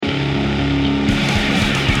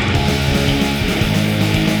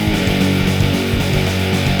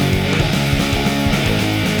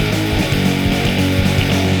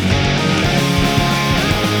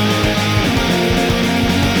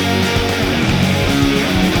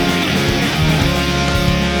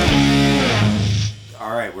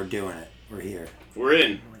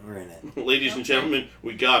Ladies and gentlemen,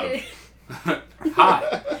 we got him.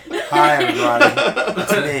 Hi. Hi, everybody.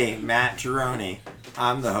 It's me, Matt Gironi.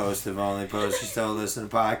 I'm the host of Only Post You Still Listen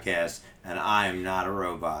to Podcast, and I am not a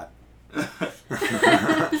robot.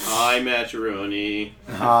 Hi, Matt Gironi.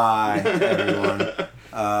 Hi, everyone.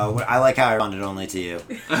 I like how I responded only to you.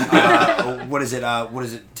 What is it?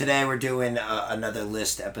 Today we're doing another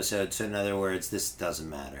list episode, so in other words, this doesn't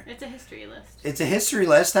matter. It's a history list. It's a history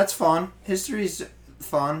list. That's fun. History's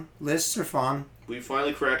fun. Lists are fun. We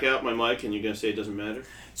finally crack out my mic, and you're gonna say it doesn't matter.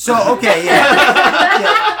 So okay,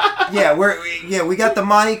 yeah, we got the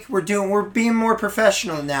mic. We're being more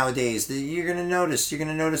professional nowadays. You're gonna notice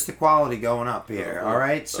the quality going up here. All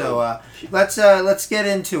right, so let's get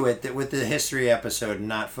into it with the history episode and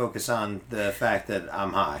not focus on the fact that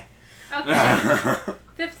I'm high. Okay.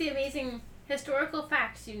 50 amazing historical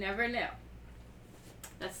facts you never knew.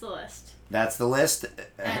 That's the list. That's the list.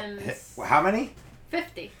 And how many?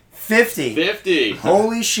 50. 50.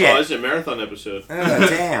 Holy shit. Oh, this is a marathon episode.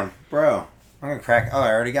 Damn, bro. I'm gonna crack. Oh,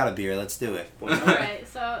 I already got a beer. Let's do it. Alright,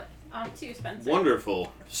 so on to you, Spencer.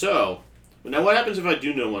 Wonderful. So, now what happens if I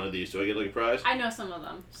do know one of these? Do I get like a prize? I know some of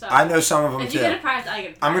them. So I know some of them if too. you get a prize, I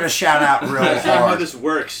get a prize. I'm gonna shout out real That's not how hard. this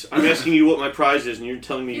works. I'm asking you what my prize is, and you're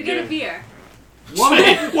telling me You get a beer. What do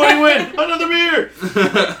you win? Another beer!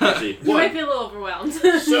 Let's see. You One. might be a little overwhelmed.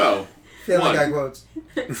 So, Family Guy quotes.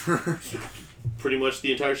 pretty much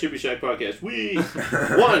the entire Shippy Shack podcast.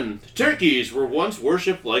 1. Turkeys were once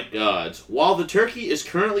worshipped like gods. While the turkey is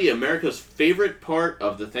currently America's favorite part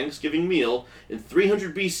of the Thanksgiving meal, in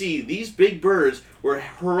 300 BC, these big birds were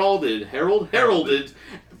heralded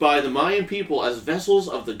by the Mayan people as vessels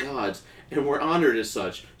of the gods and were honored as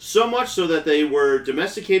such, so much so that they were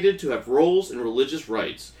domesticated to have roles in religious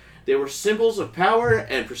rites. They were symbols of power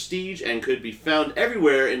and prestige and could be found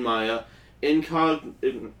everywhere in Maya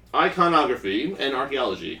iconography and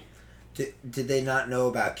archaeology. Did they not know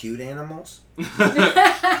about cute animals?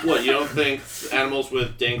 What, you don't think animals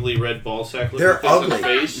with dangly red ball sack They're things on the ugly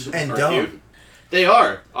face and are dumb. cute? They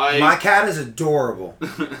are. My cat is adorable.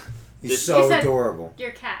 He's You so said- adorable.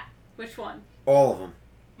 Your cat. Which one? All of them.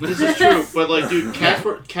 This is true, but like, dude,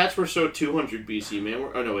 cats were so 200 BC, man.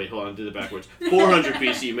 Oh no, wait, hold on, I did it backwards. 400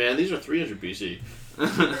 BC, man. These are 300 BC.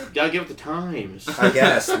 Gotta give it the times. I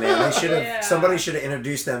guess, man. They should have. Yeah. Somebody should have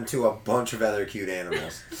introduced them to a bunch of other cute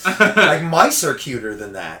animals. Like mice are cuter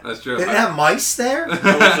than that. That's true. They didn't have mice there. I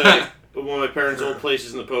will say, one of my parents' old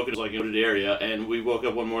places in the Poconos, like, in the area, and we woke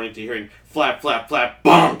up one morning to hearing flap, flap, flap,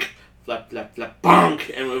 bonk! Flap, flap, flap, bonk!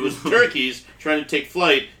 And it was turkeys trying to take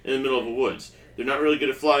flight in the middle of the woods. They're not really good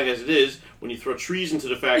at flying as it is. When you throw trees into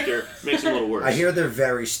the factor, it makes them a little worse. I hear they're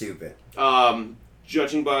very stupid.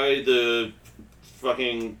 Judging by the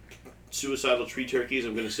fucking suicidal tree turkeys,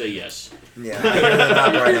 I'm going to say yes. Yeah, I hear they're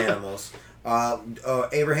not bright animals.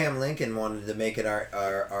 Abraham Lincoln wanted to make it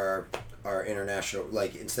our international,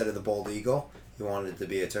 like, instead of the bald eagle, he wanted it to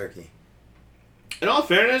be a turkey. In all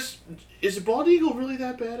fairness, is a bald eagle really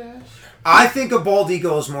that badass? I think a bald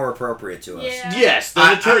eagle is more appropriate to us. Yeah. Yes,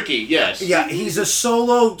 than a turkey, yes. Yeah, he's a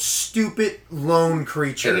solo, stupid, lone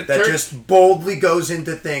creature And a that just boldly goes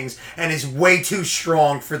into things and is way too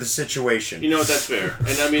strong for the situation. You know what, that's fair.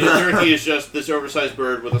 And I mean, a turkey is just this oversized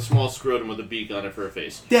bird with a small scrotum with a beak on it for a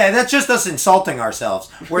face. Yeah, that's just us insulting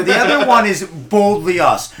ourselves. Where the other one is boldly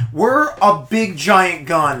us. We're a big giant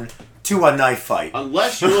gun to a knife fight.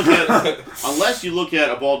 Unless you look at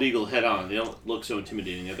a bald eagle head on, they don't look so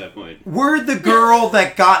intimidating at that point. We're the girl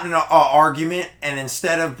that got in an argument, and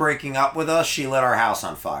instead of breaking up with us, she lit our house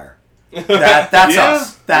on fire. That's Yeah,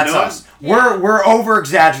 us. That's you know us. We're over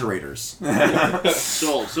exaggerators.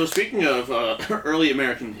 So speaking of early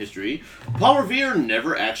American history, Paul Revere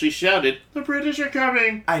never actually shouted, "The British are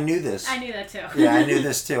coming!" I knew this. I knew that too. Yeah, I knew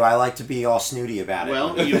this too. I like to be all snooty about it.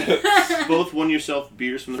 Well, you both won yourself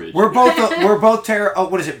beers from the fridge. We're both terrible. Oh,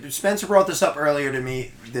 what is it? Spencer brought this up earlier to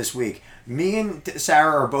me this week. Me and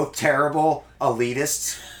Sarah are both terrible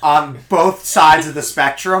elitists on both sides of the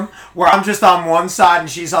spectrum, where I'm just on one side and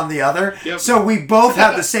she's on the other. Yep. So we both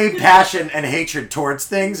have the same passion and hatred towards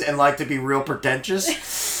things and like to be real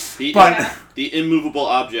pretentious. The immovable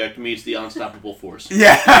object meets the unstoppable force.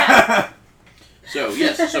 Yeah. So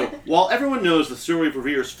while everyone knows the story of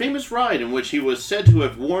Revere's famous ride in which he was said to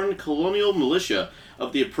have warned colonial militia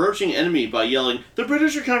of the approaching enemy by yelling, "The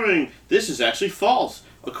British are coming," this is actually false.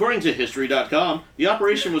 According to History.com, the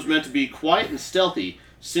operation was meant to be quiet and stealthy,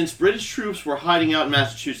 since British troops were hiding out in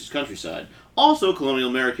Massachusetts countryside. Also, colonial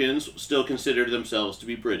Americans still considered themselves to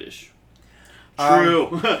be British.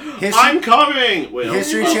 True. I'm coming! Wait,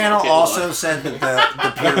 History Channel also said that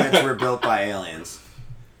the pyramids were built by aliens.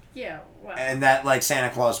 Yeah. Wow. And that, like,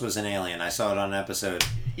 Santa Claus was an alien. I saw it on an episode.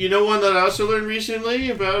 You know one that I also learned recently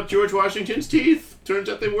about George Washington's teeth? Turns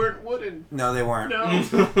out they weren't wooden. No, they weren't.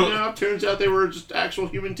 No, turns out they were just actual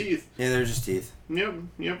human teeth. Yeah, they're just teeth.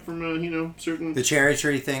 Yep, from, certain... The cherry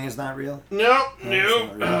tree thing is not real? No.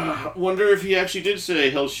 Not real. Wonder if he actually did say,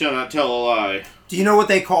 "Hell shall not tell a lie." Do you know what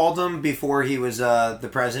they called him before he was the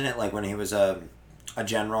president? Like when he was a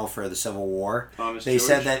general for the Civil War? Honest They George?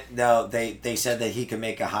 said that, no, they said that he could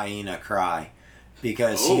make a hyena cry.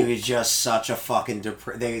 Because he was just such a fucking...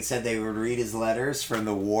 They said they would read his letters from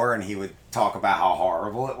the war and he would talk about how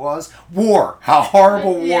horrible it was. War! How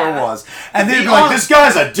horrible war was. And they'd be like, this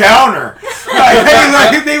guy's a downer!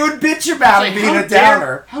 They would bitch about him being a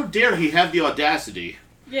downer. How dare he have the audacity?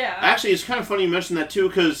 Yeah. Actually, it's kind of funny you mention that too,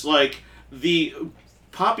 because, the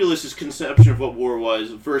populace's conception of what war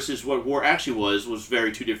was versus what war actually was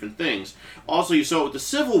very two different things. Also, you saw with the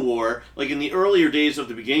Civil War, in the earlier days of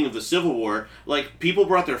the beginning of the Civil War, people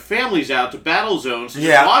brought their families out to battle zones to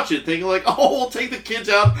just watch it, thinking we'll take the kids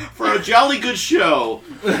out for a jolly good show.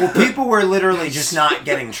 Well, people were literally just not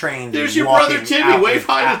getting trained. There's your brother Timmy. Wave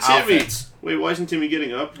hi to Timmy. Outfits. Wait, why isn't Timmy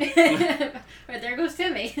getting up? Right, there goes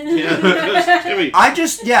Timmy. Yeah, there's Timmy. I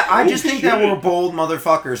just think that we're bold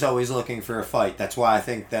motherfuckers always looking for a fight. That's why I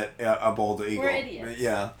think that a bold eagle. We're idiots.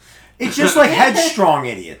 Yeah. It's just like headstrong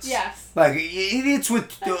idiots. Yes. Like idiots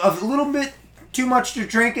with a little bit too much to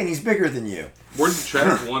drink and he's bigger than you. We're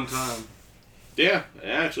trapped one time. Yeah,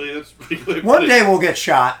 actually, that's pretty good. One day we'll get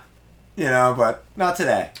shot, but not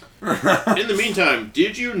today. In the meantime,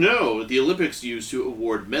 did you know the Olympics used to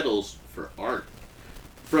award medals for art?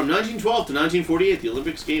 From 1912 to 1948, the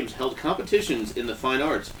Olympics Games held competitions in the fine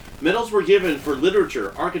arts. Medals were given for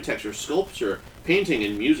literature, architecture, sculpture, painting,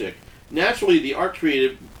 and music. Naturally, the art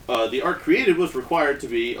created was required to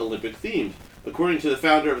be Olympic themed. According to the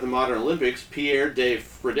founder of the modern Olympics, Pierre de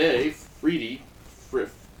Friday,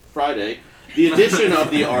 the addition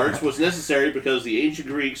of the arts was necessary because the ancient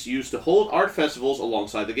Greeks used to hold art festivals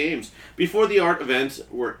alongside the games. Before the art events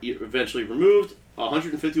were eventually removed,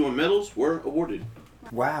 151 medals were awarded.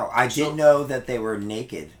 Wow, I didn't know that they were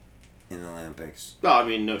naked in the Olympics. No, I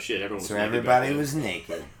mean, no shit. Everyone was So naked everybody back then. was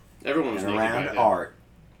naked. Everyone was And naked around back then. art.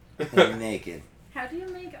 They were naked. How do you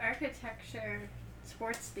make architecture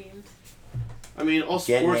sports themed? I mean, all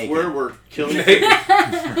Get sports naked. were killing.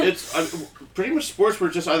 Pretty much sports were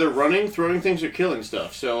just either running, throwing things, or killing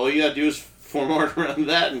stuff. So all you gotta do is form art around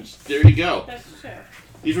that, and there you go. That's true.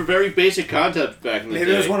 These were very basic concepts back in the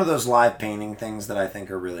Maybe day. it was one of those live painting things that I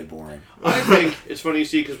think are really boring. I think it's funny to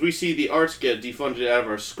see because we see the arts get defunded out of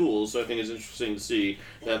our schools. So I think it's interesting to see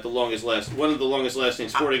that one of the longest lasting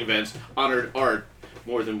sporting events honored art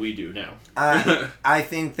more than we do now. I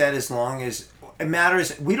think that as long as it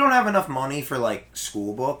matters, we don't have enough money for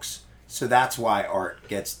school books, so that's why art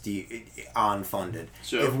gets unfunded.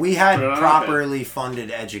 So, if we put had it on properly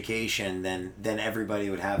funded education, then everybody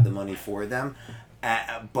would have the money for them.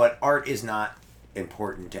 But art is not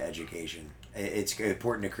important to education. It's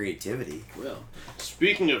important to creativity. Well,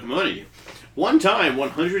 speaking of money, one time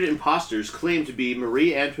 100 imposters claimed to be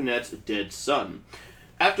Marie Antoinette's dead son.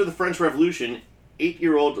 After the French Revolution,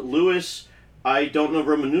 8-year-old Louis, I don't know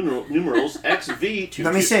Roman numerals, XV.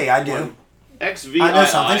 Let me see, I do. XVII. I know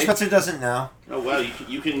something Spencer doesn't know. Oh wow,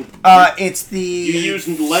 you can. It's the You use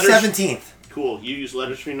letters. 17th. Cool. You use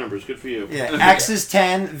letters for your numbers. Good for you. Yeah, X is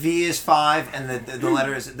 10, V is 5, and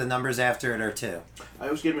the numbers after it are 2. I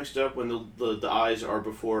always get mixed up when the I's are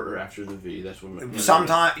before or after the V. That's when.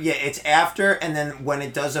 Sometimes, it's after, and then when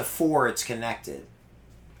it does a 4, it's connected.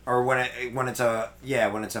 Or when it's a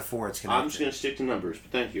 4, it's connected. I'm just gonna stick to numbers,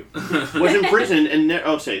 but thank you. Was imprisoned and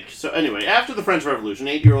so anyway, after the French Revolution,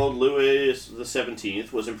 8-year-old Louis XVII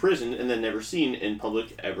was imprisoned and then never seen in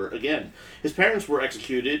public ever again. His parents were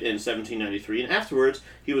executed in 1793, and afterwards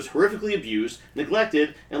he was horrifically abused,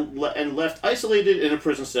 neglected, and left isolated in a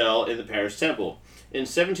prison cell in the Paris Temple. In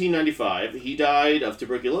 1795, he died of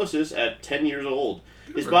tuberculosis at 10 years old.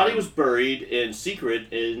 His body was buried in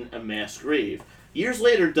secret in a mass grave. Years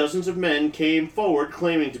later, dozens of men came forward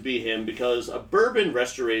claiming to be him because a Bourbon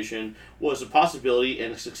restoration was a possibility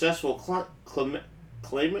and a successful claimant?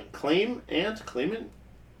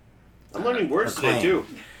 I'm learning words today, too.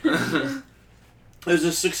 As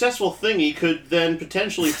a successful thing, he could then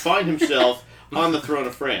potentially find himself on the throne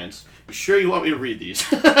of France. You sure you want me to read these?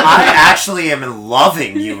 I actually am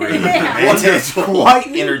loving you reading them. It's quite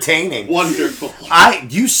entertaining. Wonderful.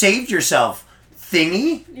 You saved yourself.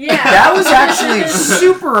 Thingy? Yeah. That was actually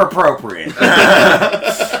super appropriate.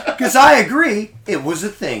 Because I agree, it was a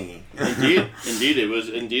thingy. Indeed, it was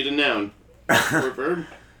indeed a noun. Or a verb?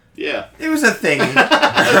 Yeah. It was a thingy.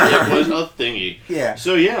 It was a thingy. Yeah.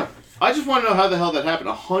 So, yeah. I just want to know how the hell that happened.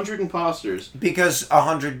 100 imposters. Because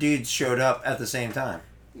 100 dudes showed up at the same time.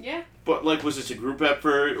 Yeah. But, like, was this a group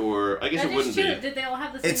effort, or... I guess That it is wouldn't true. be. Did they all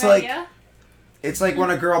have the same It's like- idea? It's like when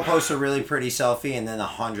a girl posts a really pretty selfie and then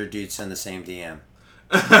 100 dudes send the same DM.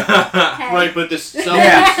 Hey. Right, but this selfie...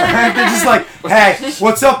 Yeah, they're just like, hey,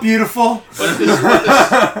 what's up, beautiful?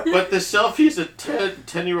 But the selfie is a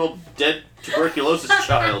 10-year-old dead tuberculosis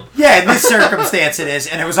child. Yeah, in this circumstance it is,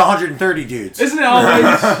 and it was 130 dudes. Isn't it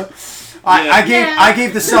always? I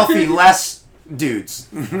gave the selfie less dudes.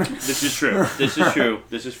 This is true. This is true.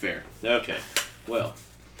 This is fair. Okay. Well,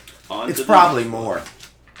 on It's to the probably next one. more.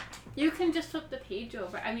 You can just flip the page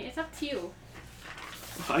over. I mean, it's up to you.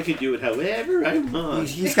 I can do it however I want.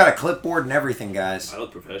 He's got a clipboard and everything, guys. I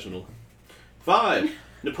look professional. 5.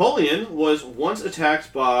 Napoleon was once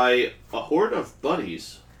attacked by a horde of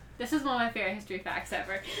bunnies. This is one of my favorite history facts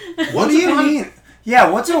ever. What do you mean? Yeah,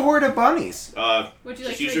 what's a horde of bunnies? Would you like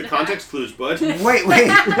Just to use read your the context clues, bud. Wait.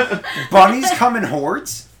 Bunnies come in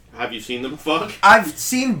hordes? Have you seen them fuck? I've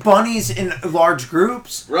seen bunnies in large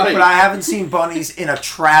groups, Right. but I haven't seen bunnies in a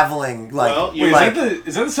traveling, like... Well, you- Wait, like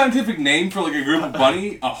is that the scientific name for like a group of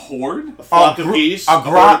bunny? A horde? A flock of geese? a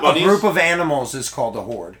horde of bunnies? group of animals is called a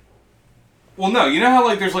horde. Well, no. You know how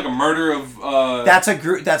like there's like a murder of. That's a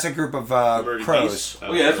group. That's a group of Murdered crows. geese?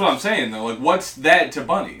 Oh yeah, that's what I'm saying though. Like, what's that to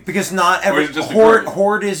bunnies? Because not Or every is it just a horde. group?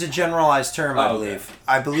 Horde is a generalized term, I Oh, okay. believe.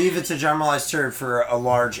 I believe it's a generalized term for a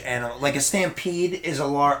large animal. Like a stampede is a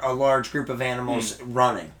large group of animals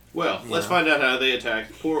running. Well, let's Yeah. find out how they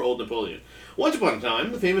attacked poor old Napoleon. Once upon a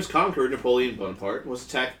time, the famous conqueror Napoleon Bonaparte was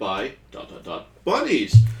attacked by ...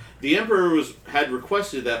 bunnies. The emperor had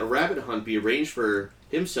requested that a rabbit hunt be arranged for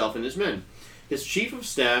himself and his men. His chief of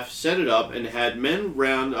staff set it up and had men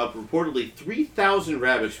round up reportedly 3,000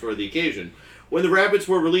 rabbits for the occasion. When the rabbits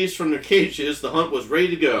were released from their cages, the hunt was ready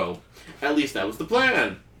to go. At least that was the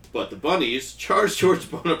plan. But the bunnies charged towards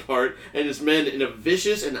Bonaparte and his men in a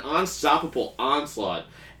vicious and unstoppable onslaught.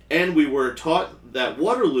 And we were taught that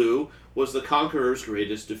Waterloo was the conqueror's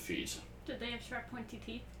greatest defeat. Did they have sharp, pointy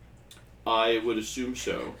teeth? I would assume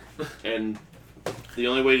so. And the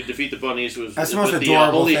only way to defeat the bunnies was That's the with most the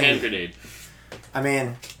adorable holy thing. hand grenade. I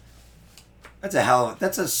mean,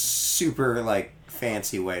 that's a super like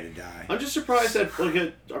fancy way to die. I'm just surprised that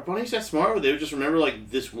are bunnies that smart? Or they would just remember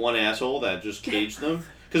like this one asshole that just caged them?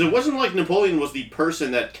 Because it wasn't like Napoleon was the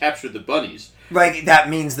person that captured the bunnies. Like that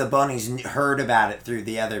means the bunnies heard about it through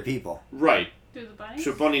the other people. Right. Through the bunnies?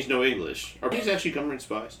 So bunnies know English. Are bunnies actually government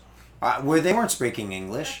spies? Where they weren't speaking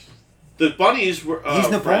English. The bunnies were. He's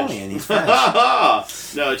Napoleon, French. he's French.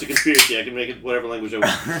 No, it's a conspiracy. I can make it whatever language I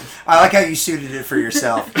want. I like how you suited it for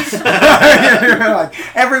yourself.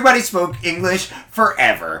 Like, everybody spoke English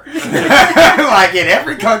forever. Like in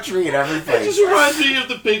every country, in every It place. just reminds me of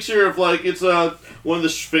the picture of like it's one of the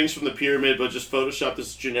Sphinx from the pyramid, but just Photoshop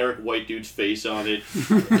this generic white dude's face on it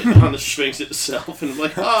on the Sphinx itself, and I'm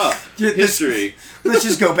like, history. Let's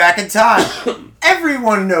just go back in time.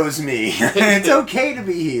 Everyone knows me. It's okay to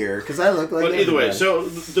be here because I look like. But either way, everybody. so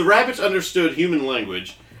the rabbits understood human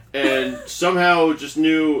language, and somehow just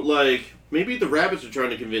knew like. Maybe the rabbits are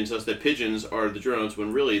trying to convince us that pigeons are the drones,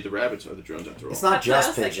 when really the rabbits are the drones after all. It's not That's what I just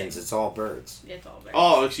was thinking. pigeons; it's all birds. It's all birds.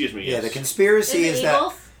 Oh, excuse me. Yeah, Yes. the conspiracy Is is it that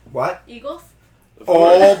eagles? what? Eagles? Of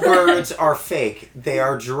course. All birds are fake. They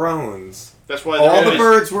are drones. That's why All the always-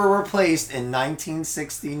 birds were replaced in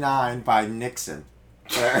 1969 by Nixon.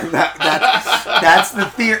 That's the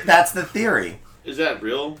theory. That's the theory. Is that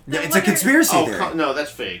real? It's a conspiracy Oh, theory. no, that's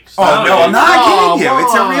fake. Oh no, I'm not Oh, kidding you.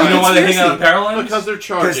 It's a come real on. You know why they hang out in conspiracy. power lines? Because they're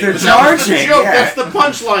charging. they're But that's the charging, joke. yeah. That's the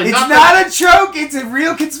punchline. It's not not a joke. It's a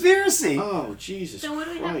real conspiracy. Oh, Jesus So what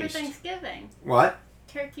do we have for Christ. Thanksgiving? What?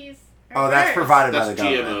 Turkeys? Oh, that's birds. provided by That's the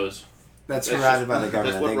government. GMOs. That's That's provided just- by the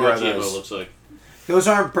government. That's what They raw grow GMO those. looks like. Those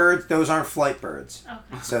aren't birds. Those aren't flight birds.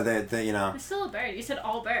 Okay. So they you know. It's still a bird. You said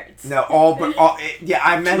all birds. No, yeah,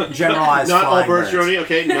 I meant generalized. Not all flying birds, Jody.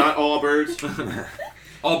 Okay, not all birds.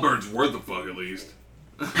 All birds were the fuck at least.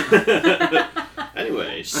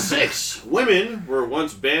 Anyway, 6 women were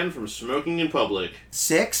once banned from smoking in public.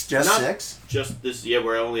 6? Just Not- 6? Just this, yeah,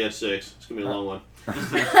 we're only at 6. It's gonna be a long one.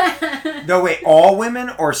 No, wait. All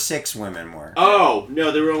women or 6 women were? Oh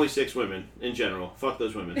no, there were only 6 women in general. Fuck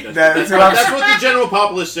those women. That's, That's what I'm- that's what the general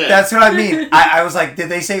populace said. That's what I mean. I was like, did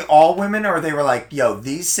they say all women, or they were like, yo,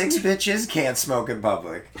 these 6 bitches can't smoke in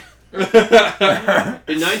public? In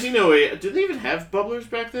 1908, did they even have bubblers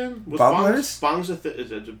back then? Was Bubblers? Bongs a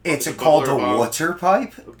is it It's a called a bubbler bong? water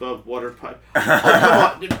pipe? Above water pipe.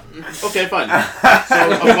 Oh, come on. Okay, fine.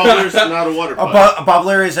 So a bubbler's not a water A, pipe. a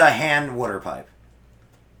bubbler is a hand water pipe.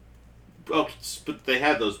 Oh, but they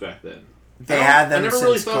had those back then. They had them I never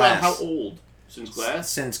really since thought class. about how old Since glass?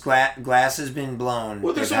 Since glass has been blown.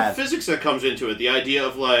 Well, there's they've some had- physics that comes into it. The idea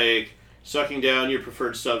of, like, sucking down your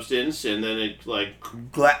preferred substance and then it, like...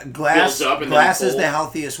 glass builds up and glass then is the cold.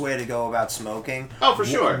 healthiest way to go about smoking. Oh, for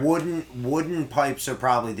sure. Wooden pipes are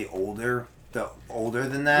probably the older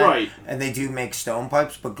than that. Right. And they do make stone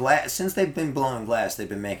pipes, but glass, since they've been blowing glass, they've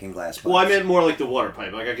been making glass pipes. Well, I meant more like the water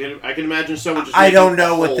pipe. Like, I can imagine someone just... I making don't a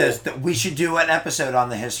know what hole. this. We should do an episode on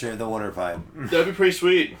the history of the water pipe. That'd be pretty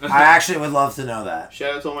sweet. I actually would love to know that.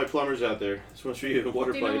 Shout out to all my plumbers out there. This one's for you,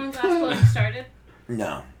 water Do you know when pipe. glass blowing started?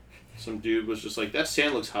 No. Some dude was just like, that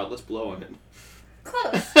sand looks hot, let's blow on it.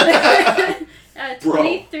 Close. Bro.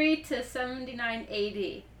 23 to 79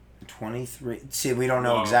 AD. 23. See, we don't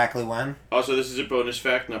know Wow. exactly when. Also, this is a bonus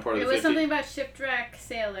fact, not part of It the was 50. something about shipwreck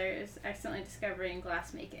sailors accidentally discovering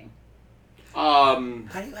glass making. How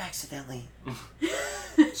do you accidentally?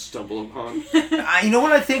 Stumble upon. You know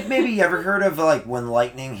what I think? Maybe you ever heard of like when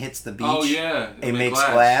lightning hits the beach? Oh yeah, It makes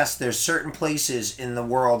glass. There's certain places in the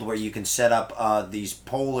world where you can set up these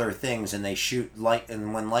polar things, and they shoot light.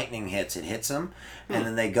 And when lightning hits, it hits them, and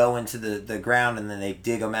then they go into the ground, and then they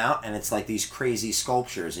dig them out, and it's like these crazy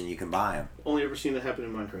sculptures, and you can buy them. Only ever seen that happen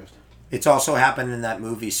in Minecraft. It's also happened in that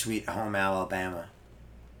movie Sweet Home Alabama.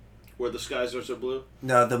 Where the skies are so blue.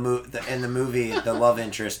 No, in the movie, the love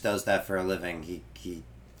interest does that for a living. He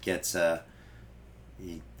gets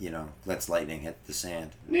lets lightning hit the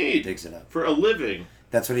sand, Neat. digs it up. For a living.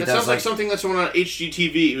 That's what he That does. sounds like something that's someone on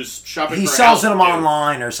HGTV who's shopping he for a sells house them to do.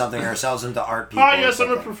 online or something, or sells them to art people. Hi, or yes, I'm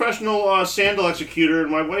a something. professional sandal executor, and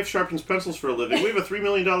my wife sharpens pencils for a living. We have a $3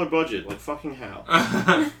 million budget. Like, fucking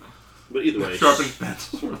how? But either way. Sharpened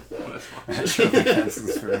pencils.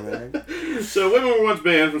 Pencils for a living. So, women were once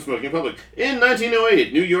banned from smoking in public. In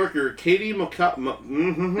 1908, New Yorker Katie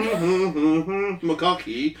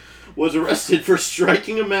McCulkey was arrested for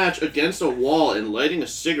striking a match against a wall and lighting a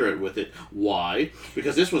cigarette with it. Why?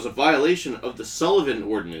 Because this was a violation of the Sullivan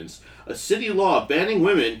Ordinance, a city law banning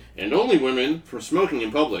women, and only women, from smoking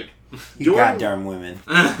in public. You goddamn women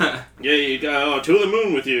Yeah, you got to the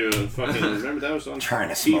moon with you. Fucking remember that was on trying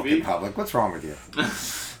to TV? smoke in public. What's wrong with you?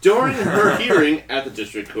 During her hearing at the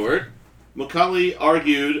district court, Macaulay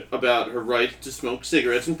argued about her right to smoke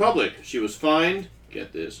cigarettes in public. She was fined,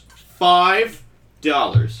 get this, $5.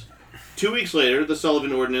 2 weeks later, the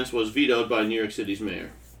Sullivan Ordinance was vetoed by New York City's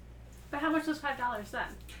mayor. But how much was $5 then?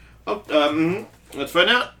 Oh, let's find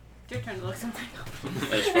out. It's your turn to look something up.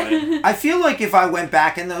 That's fine. I feel like if I went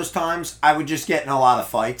back in those times, I would just get in a lot of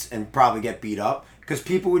fights and probably get beat up because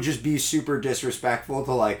people would just be super disrespectful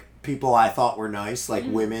to like people I thought were nice, like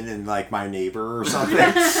women and like my neighbor or something.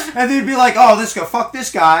 And they'd be like, "Oh, fuck this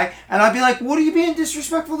guy," and I'd be like, "What are you being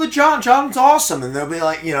disrespectful to John? John's awesome." And they'll be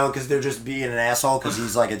like, because they're just being an asshole because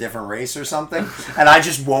he's like a different race or something, and I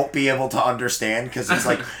just won't be able to understand because it's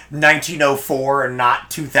like 1904 and not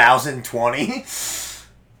 2020.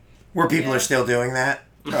 Where people are still doing that?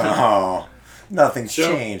 Oh, nothing's So-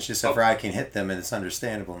 changed except for I can hit them and it's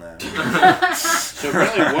understandable now. So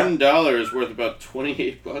apparently $1 is worth about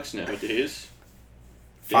 $28 nowadays.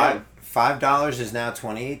 Damn. $5 is now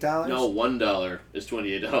 $28? No, $1 is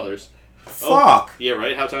 $28. Fuck. Yeah,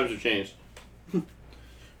 right? How times have changed. I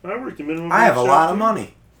worked the minimum I have a wage lot job, of too.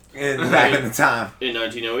 money. Back in the time. In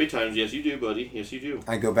 1908 times, yes you do, buddy. Yes you do.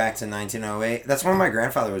 I go back to 1908. That's when my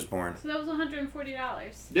grandfather was born. So that was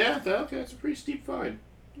 $140. Yeah, that's a pretty steep fine.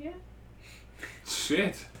 Yeah.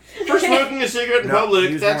 Shit. For smoking a cigarette in No, he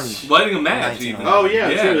public, was that's... Lighting a match, 19. even. Oh, yeah,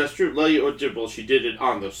 Yeah. true, that's true. Well, she did it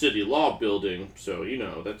on the city law building, so,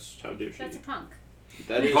 that's how dare she. That's a punk.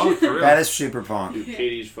 That is... Punk, for real. That is super punk. Dude,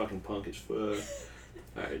 Katie's fucking punk as fuck.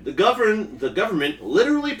 Alright, the government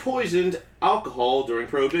literally poisoned alcohol during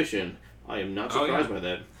Prohibition. I am not Oh, surprised yeah. by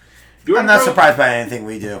that. I'm not surprised by anything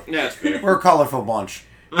we do. Yeah, that's fair. We're a colorful bunch.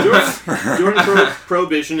 During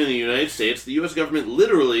Prohibition in the United States, the U.S. government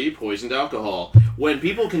literally poisoned alcohol. When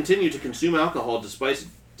people continued to consume alcohol despite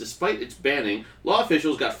its banning, law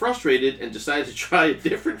officials got frustrated and decided to try a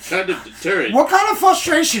different kind of deterrent. What kind of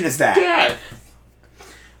frustration is that? Yeah.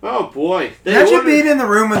 Oh, boy. They Imagine ordered- being in the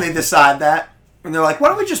room when they decide that. And they're like, why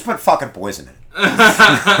don't we just put fucking poison in it?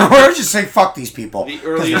 Or just say, fuck these people. The Because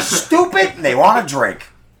they're earliest- stupid and they want to drink.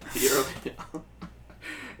 the early-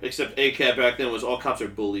 Except ACAB back then was all cops are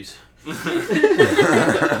bullies.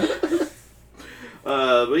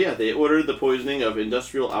 But yeah, they ordered the poisoning of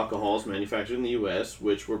industrial alcohols manufactured in the U.S.,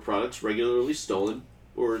 which were products regularly stolen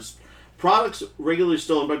by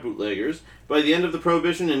bootleggers. By the end of the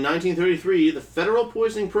Prohibition in 1933, the federal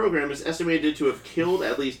poisoning program is estimated to have killed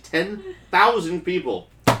at least 10,000 people.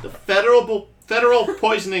 The federal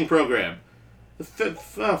poisoning program.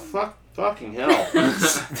 Fucking hell.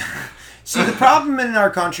 See, the problem in our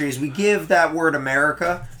country is we give that word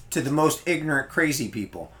America to the most ignorant, crazy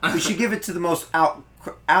people. We should give it to the most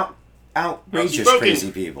outrageous, Outspoken.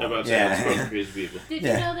 crazy people. How about saying outspoken crazy people? Did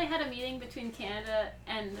Yeah. you know they had a meeting between Canada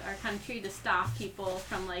and our country to stop people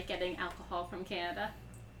from like getting alcohol from Canada?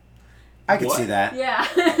 I could What? see that. Yeah.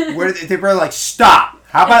 Where they were like, stop.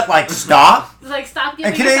 How about like stop? Like stop giving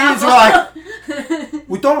And Canadians us were alcohol.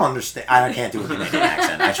 We don't understand. I can't do a Canadian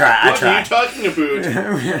accent. I What are try. you talking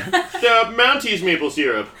about? The Mounties maple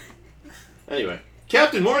syrup. Anyway,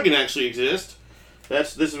 Captain Morgan actually exists.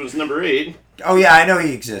 This was number 8. Oh yeah, I know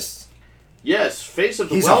he exists. Yes, face of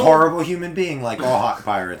the He's a horrible human being, like all hot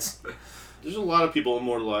pirates. There's a lot of people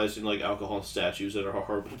immortalized in like alcohol statues that are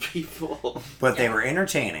horrible people. But they were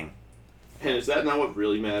entertaining. And is that not what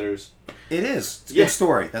really matters? It is. It's a Yeah. good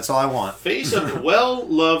story. That's all I want. Face of the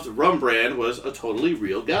well-loved Rumbrand was a totally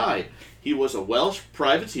real guy. He was a Welsh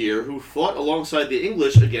privateer who fought alongside the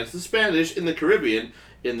English against the Spanish in the Caribbean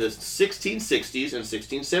in the 1660s and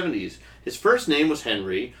 1670s. His first name was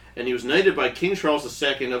Henry, and he was knighted by King Charles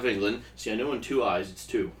II of England. See, I know in 2 eyes it's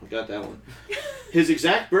 2. I got that one. His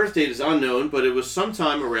exact birth date is unknown, but it was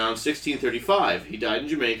sometime around 1635. He died in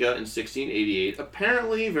Jamaica in 1688,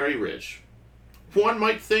 apparently very rich. One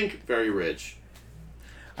might think very rich.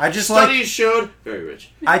 I just Studies showed very rich.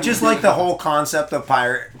 I just like the whole concept of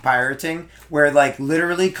pirating, where like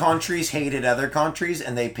literally countries hated other countries,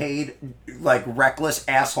 and they paid like reckless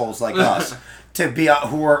assholes like us to be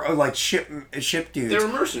who are like ship dudes. They were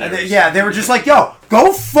mercenaries. They were just like, yo,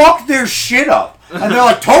 go fuck their shit up. And they're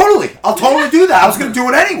like, totally, I'll totally do that. I was gonna do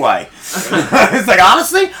it anyway. It's like,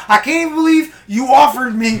 honestly, I can't even believe you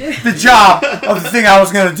offered me the job of the thing I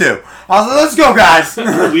was gonna do. I was like, let's go, guys.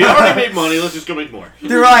 We already made money, let's just go make more.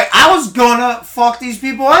 They were like, I was gonna fuck these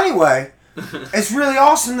people anyway. It's really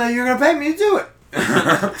awesome that you're gonna pay me to do it.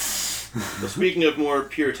 But speaking of more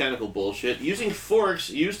puritanical bullshit, using forks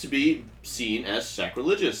used to be seen as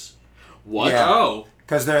sacrilegious. What? Yeah. Oh.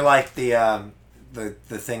 Because they're like the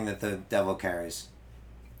thing that the devil carries.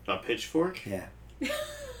 A pitchfork? Yeah.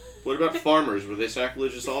 What about farmers? Were they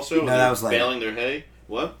sacrilegious also? No, Were that they was later. baling their hay?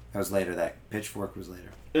 What? That was later. That pitchfork was later.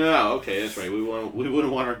 Oh, okay, that's right. We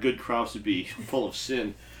wouldn't want our good crops to be full of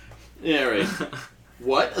sin. Yeah, right.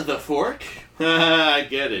 What? The fork? I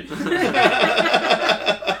get it.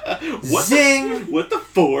 What Zing! What the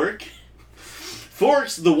fork?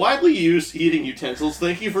 Forks, the widely used eating utensils.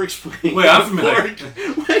 Thank you for explaining. Wait, I'm what a familiar.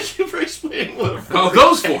 fork- Thank you for explaining what a fork. Oh,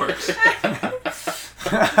 those forks.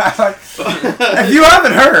 If you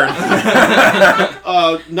haven't heard,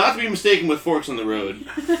 Not to be mistaken with forks on the road.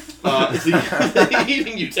 The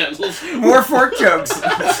eating utensils more fork jokes.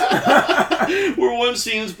 were once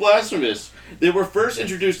seen as blasphemous. They were first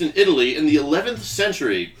introduced in Italy in the 11th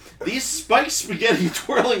century. These spiked spaghetti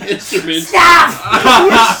twirling instruments. Stop!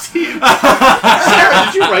 Sarah,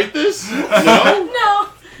 did you write this? No? No,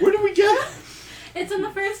 Where did we get it? it's on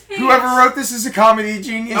the first page. Whoever wrote this is a comedy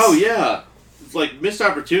genius. Oh, yeah. It's like missed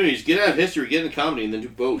opportunities. Get out of history, get into comedy, and then do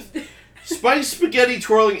both. Spiked spaghetti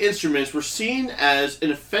twirling instruments were seen as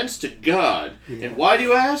an offense to God. And why do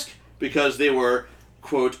you ask? Because they were,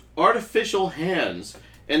 quote, artificial hands.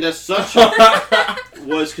 And as such,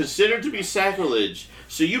 was considered to be sacrilege.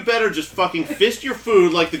 So you better just fucking fist your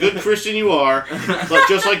food like the good Christian you are,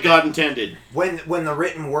 just like God intended. When the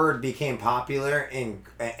written word became popular in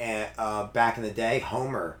back in the day,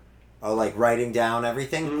 Homer, like writing down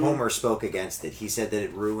everything, Homer spoke against it. He said that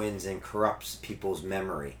it ruins and corrupts people's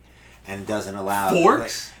memory, and doesn't allow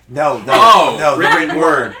Forks? No, the written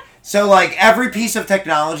word. So like every piece of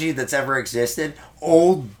technology that's ever existed,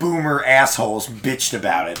 old boomer assholes bitched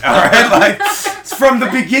about it. All right, like it's from the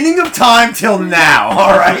beginning of time till now.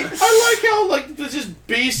 All right. I like how this is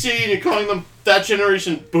BC and you're calling them that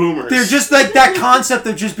generation boomers. They're just like that concept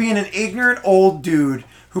of just being an ignorant old dude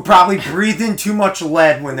who probably breathed in too much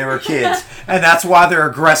lead when they were kids, and that's why they're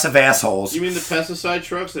aggressive assholes. You mean the pesticide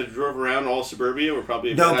trucks that drove around all suburbia were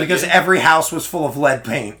probably a No, good because idea? every house was full of lead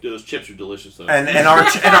paint. Dude, those chips are delicious though. And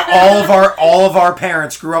all of our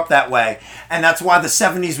parents grew up that way, and that's why the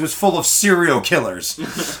 70s was full of serial killers.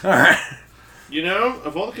 All right. You know,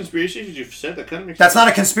 of all the conspiracies you've said, that kind of makes That's sense. not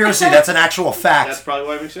a conspiracy. That's an actual That's fact. probably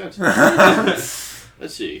why it makes sense.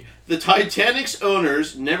 Let's see. The Titanic's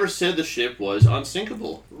owners never said the ship was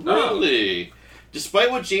unsinkable. Really? Despite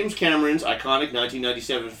what James Cameron's iconic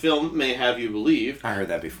 1997 film may have you believe, I heard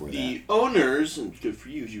that before. the owners, and good for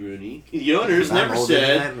you, Gironi, the owners I'm never older than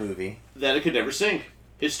said that movie. that it could never sink.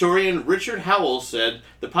 Historian Richard Howells said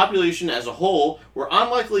the population as a whole were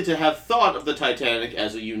unlikely to have thought of the Titanic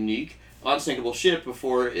as a unique, unsinkable ship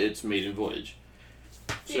before its maiden voyage.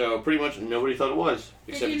 So pretty much nobody thought it was,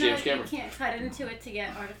 Did except you for know James that Cameron. you can't cut into it to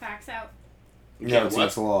get artifacts out? No, it's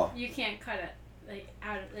against the law. You can't cut it like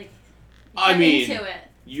out of like. I mean, into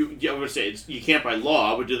it. I would say you can't by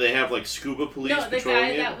law, but do they have like scuba police No, the patrolling guy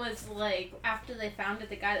it? that was like after they found it,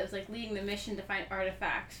 the guy that was like leading the mission to find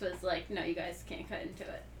artifacts was like, no, you guys can't cut into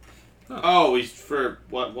it. Oh, he's for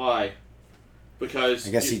what? Why? Because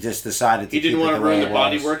I guess he just decided to he didn't keep want it to the way ruin the it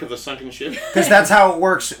was. bodywork of the sunken ship. Because that's how it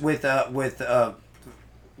works with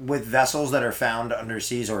vessels that are found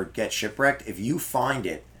underseas or get shipwrecked. If you find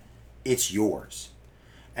it, it's yours,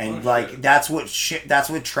 and that's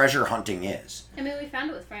what treasure hunting is. I mean, we found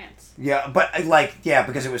it with France. Yeah, but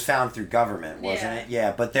because it was found through government, wasn't it?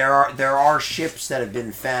 Yeah, but there are ships that have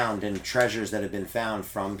been found and treasures that have been found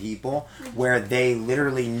from people where they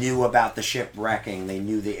literally knew about the ship wrecking. They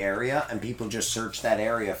knew the area, and people just searched that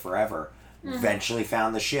area forever. Eventually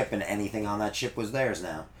found the ship, and anything on that ship was theirs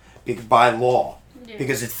now, by law,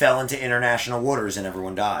 because it fell into international waters and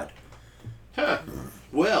everyone died. Huh.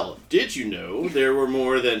 Well, did you know there were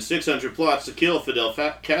more than 600 plots to kill Fidel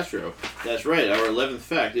Castro? That's right, our 11th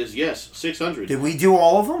fact is yes, 600. Did we do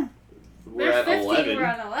all of them? We're at 50, 11. We're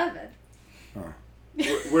on 11.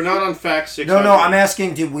 We're not on fact 600. No, I'm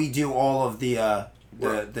asking, did we do all of the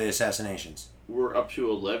assassinations? We're up to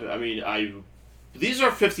 11. I mean, these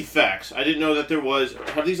are 50 facts. I didn't know that there was...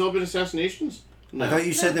 Have these all been assassinations? No. I thought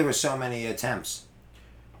you said there were so many attempts.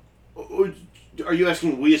 Are you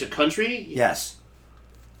asking we as a country? Yes.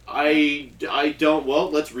 I don't...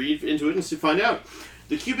 Well, let's read into it and find out.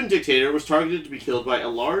 The Cuban dictator was targeted to be killed by a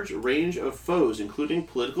large range of foes, including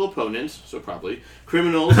political opponents, so probably,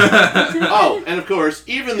 criminals, and of course,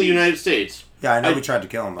 even the United States. Yeah, I know we tried to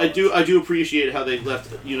kill him. I do appreciate how they left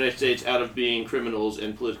the United States out of being criminals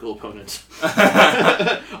and political opponents.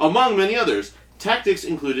 Among many others. Tactics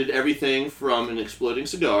included everything from an exploding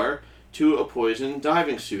cigar to a poison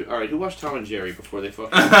diving suit. Alright, who watched Tom and Jerry before they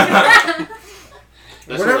fucking...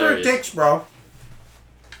 Whatever hilarious. it takes, bro.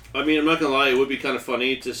 I mean, I'm not gonna lie, it would be kind of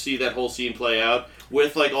funny to see that whole scene play out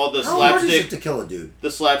with like all the How hard is it slapstick, to kill a dude? the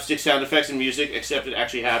slapstick sound effects and music, except it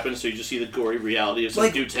actually happens, so you just see the gory reality of some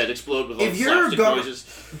Like, dude's head explode with all the if you're a slapstick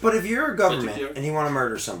noises. But if you're a government and you want to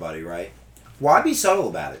murder somebody, right? Why be subtle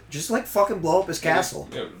about it? Just like fucking blow up his castle.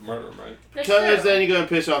 Yeah, murder him, right? Because then you're gonna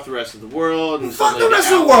piss off the rest of the world. And Fuck suddenly the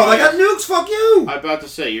rest of the world. I got nukes. Fuck you. I'm about to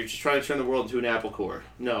say you're just trying to turn the world into an apple core.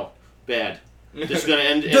 No, bad. This is gonna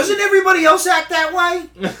end. Doesn't everybody else act that way?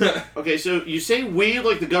 Okay, so you say we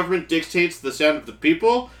like the government dictates the sound of the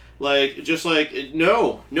people,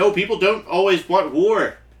 no, people don't always want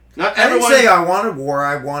war. Not I didn't everyone. say I wanted war.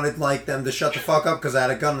 I wanted like them to shut the fuck up because I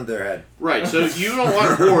had a gun to their head. Right, so you don't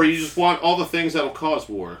want war. You just want all the things that'll cause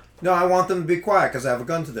war. No, I want them to be quiet because I have a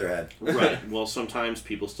gun to their head. Right. Well, sometimes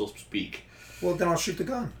people still speak. Well, then I'll shoot the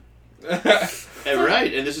gun.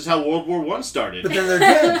 Right, and this is how World War I started. But then they're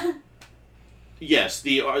dead. Yes,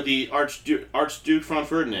 the Archduke Franz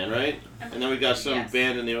Ferdinand, right? And then we got some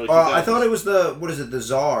band in the early 2000s. I thought it was the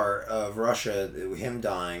Tsar of Russia. Him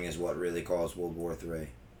dying is what really caused World War III.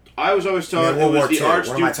 I was always taught it was the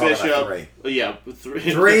Archduke Bishop. Yeah,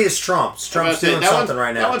 three is Trump's. Trump's doing something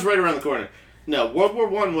right now. That one's right around the corner. No, World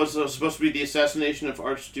War I was supposed to be the assassination of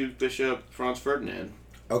Archduke Bishop Franz Ferdinand.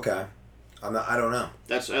 Okay. I don't know.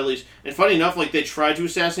 That's at least... And funny enough, like, they tried to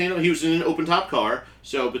assassinate him. He was in an open-top car,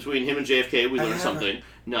 so between him and JFK, we learned something.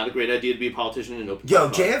 Not a great idea to be a politician in an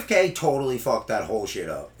open-top car. JFK totally fucked that whole shit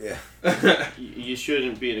up. Yeah. You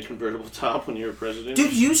shouldn't be in a convertible top when you're a president.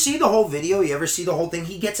 Dude, you see the whole video? You ever see the whole thing?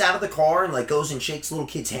 He gets out of the car and, like, goes and shakes little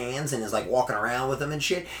kids' hands and is, like, walking around with them and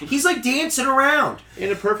shit. He's, like, dancing around.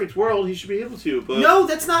 In a perfect world, he should be able to, but... No,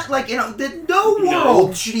 that's not, like, no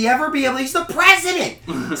world should he ever be able to. He's the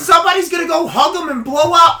president! Somebody's gonna go hug him and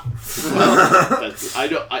blow up! Well,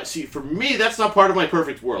 see, for me, that's not part of my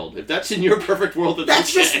perfect world. If that's in your perfect world,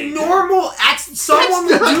 that's just normal. Someone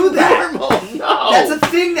would do that. Normal. No. That's a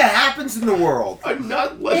thing that happens in the world. I'm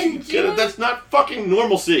not letting you get it. That's not fucking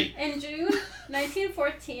normalcy. In June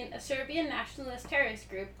 1914, a Serbian nationalist terrorist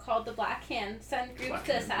group called the Black Hand sent groups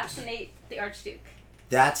to assassinate the Archduke.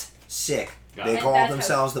 That's sick. They And call that's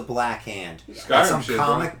themselves the Black Hand. Yeah. That's some shit,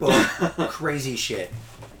 comic book crazy shit.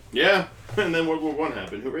 Yeah, and then World War I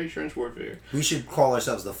happened. Hooray, trench warfare. We should call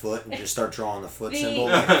ourselves the Foot and just start drawing the foot symbol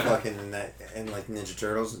like fucking in like Ninja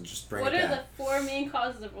Turtles and just bring What it are back. the four main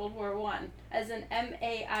causes of World War I? As in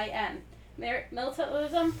MAIN.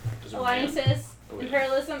 Militarism, alliances,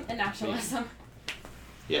 imperialism, and nationalism.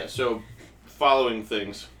 Yeah, so following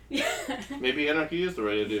things. Maybe anarchy is the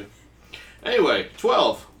right idea. Anyway,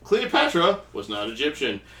 12. Cleopatra was not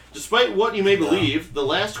Egyptian. Despite what you may believe, the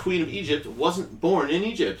last queen of Egypt wasn't born in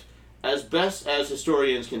Egypt. As best as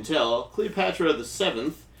historians can tell, Cleopatra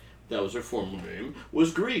VII that was her formal name,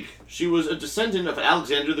 was Greek. She was a descendant of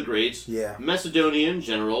Alexander the Great, Macedonian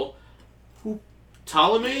general.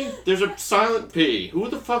 Ptolemy? There's a silent P. Who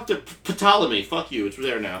the fuck did Ptolemy? Fuck you, it's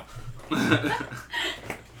there now.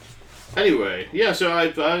 Anyway, yeah, so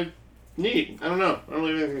I neat. I don't know. I don't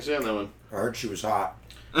really have anything to say on that one. I heard she was hot.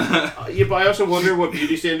 Yeah, but I also wonder what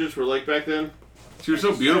beauty standards were like back then. She was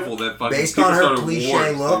so beautiful that fucking Based people on her started cliche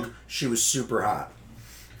wars, look, dude. she was super hot.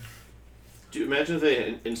 Do you imagine if they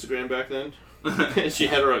had Instagram back then? She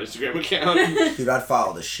had her own Instagram account. Dude, I'd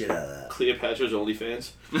follow the shit out of that. Cleopatra's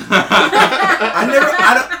OnlyFans.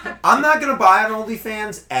 I'm not gonna buy an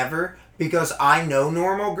OnlyFans ever because I know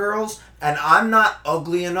normal girls and I'm not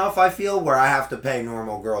ugly enough, I feel, where I have to pay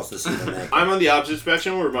normal girls to see them naked. I'm on the opposite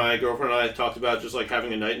spectrum where my girlfriend and I talked about just like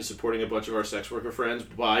having a night and supporting a bunch of our sex worker friends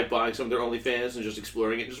by buying some of their OnlyFans and just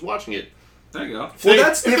exploring it and just watching it. There you go. Well,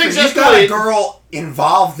 that's different. You've got a girl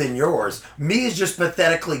involved in yours. Me is just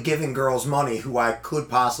pathetically giving girls money who I could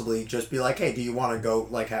possibly just be like, hey, do you want to go,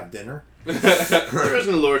 like, have dinner? There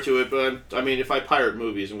isn't a lure to it, but I mean, if I pirate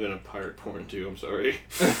movies, I'm going to pirate porn too. I'm sorry.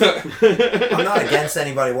 I'm not against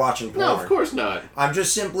anybody watching porn. No, of course not. I'm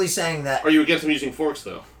just simply saying that... Are you against them using forks,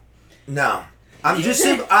 though? No. I'm just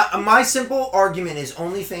my simple argument is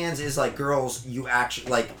OnlyFans is like girls you actually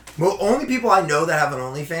like. Only people I know that have an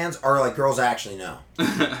OnlyFans are like girls I actually know.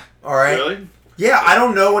 All right. Really? Yeah, I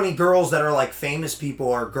don't know any girls that are like famous people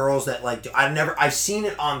or girls that like. I've seen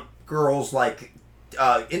it on girls like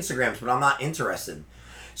Instagrams, but I'm not interested.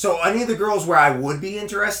 So any of the girls where I would be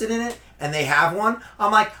interested in it and they have one,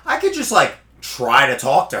 I'm like I could just like try to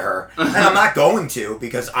talk to her, and I'm not going to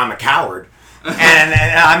because I'm a coward, and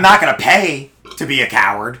I'm not gonna pay to be a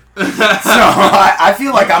coward. So I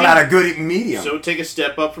feel like I'm at a good medium. So take a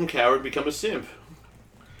step up from coward, become a simp.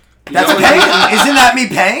 That's paying? Isn't that me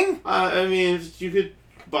paying? I mean, you could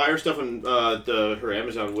buy her stuff on her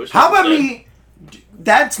Amazon wish list. How about me?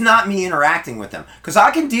 That's not me interacting with them. Because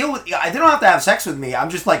I can deal with... They don't have to have sex with me. I'm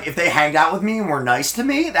just like, if they hanged out with me and were nice to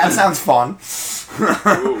me, that sounds fun.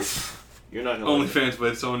 Ooh, you're not gonna OnlyFans,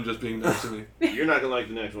 but someone just being nice to me. You're not going to like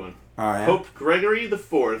the next one. All right. Pope Gregory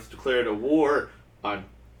IV declared a war on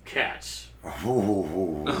cats.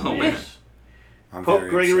 Ooh. Oh, man. Yes. I'm Pope very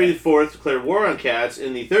Gregory upset. IV declared war on cats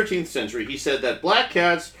in the 13th century. He said that black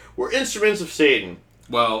cats were instruments of Satan.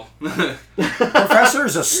 Well. Professor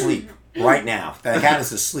is asleep right now. That cat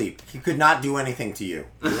is asleep. He could not do anything to you.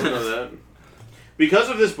 I don't know that. Because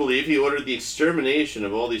of this belief, he ordered the extermination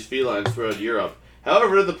of all these felines throughout Europe.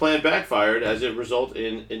 However, the plan backfired as it resulted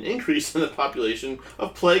in an increase in the population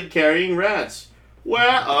of plague-carrying rats.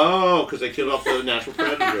 Well, because they killed off the natural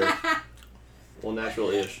predator. Well,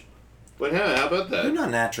 natural-ish. But hey, how about that? They're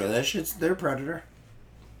not natural-ish. They're a predator.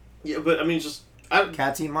 Yeah, but I mean, just...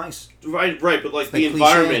 Cats eat mice. Right, but like the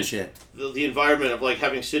environment, the environment of like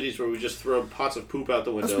having cities where we just throw pots of poop out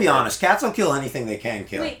the window. Let's be honest. Cats will kill anything they can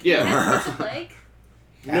kill. Wait, Yeah. cats have the plague?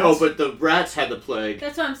 No, but the rats had the plague.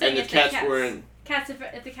 That's what I'm saying. And the cats weren't. Cats,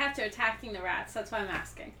 if the cats are attacking the rats, that's why I'm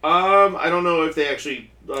asking. I don't know if they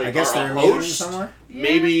actually like I guess are they're a immune host. somewhere. Yeah.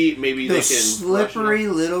 Maybe they Those can slippery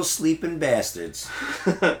little sleeping bastards.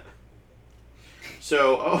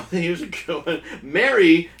 So, here's a good one.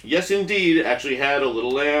 Mary, yes indeed, actually had a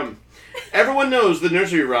little lamb. Everyone knows the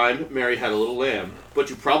nursery rhyme, Mary Had a Little Lamb. But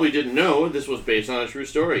you probably didn't know this was based on a true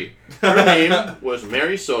story. Her name was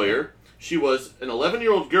Mary Sawyer. She was an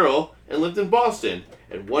 11-year-old girl and lived in Boston,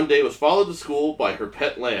 and one day was followed to school by her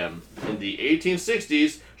pet lamb. In the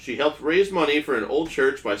 1860s, she helped raise money for an old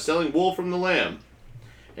church by selling wool from the lamb.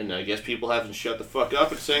 And I guess people haven't shut the fuck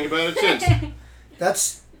up and sang about it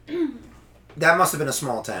since. That must have been a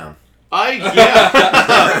small town. Yeah.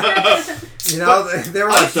 You know, they were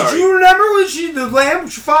I'm like, sorry. did you remember when the lamb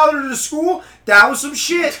followed her to school? That was some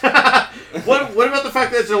shit. What about the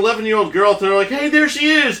fact that it's an 11-year-old girl and they're like, hey, there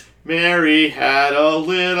she is! Mary had a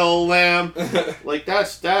little lamb. Like,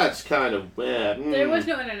 that's kind of... There was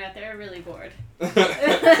no internet. They were really bored.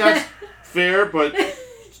 That's fair, but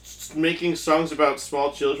making songs about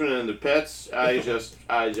small children and their pets, it's the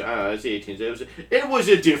 18th. It was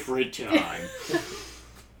a different time.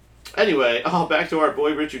 Anyway, back to our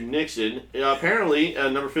boy Richard Nixon. Apparently,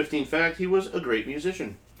 number 15 fact, he was a great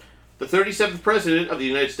musician. The 37th president of the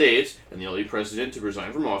United States, and the only president to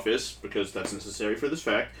resign from office, because that's necessary for this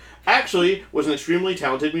fact, actually was an extremely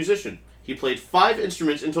talented musician. He played 5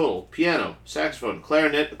 instruments in total: piano, saxophone,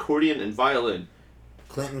 clarinet, accordion, and violin.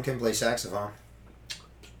 Clinton can play saxophone.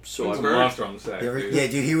 So He's I've a heard. monster on the sax, dude. Yeah,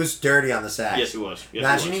 dude, he was dirty on the sax. Yes, he was. Yes,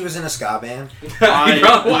 Imagine he he was in a ska band.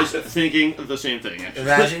 I was thinking the same thing, actually.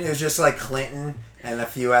 Imagine it was just like Clinton and a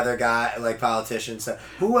few other politicians. So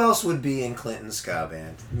who else would be in Clinton's ska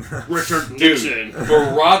band? Richard Nixon.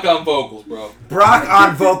 Barack on vocals, bro. Brock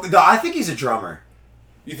on vocal. No, I think he's a drummer.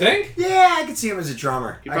 You think? Yeah, I could see him as a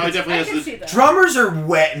drummer. He probably I definitely can has see the. that. Drummers are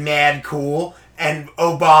mad cool, and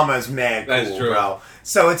Obama's mad cool, That's true. bro.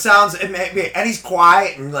 So and he's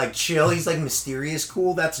quiet and like chill. He's like mysterious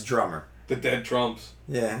cool. That's a drummer. The dead Trumps.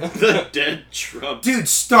 Yeah. The dead Trump. Dude,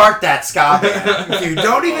 start that ska band. Dude,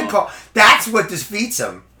 don't even call. That's what defeats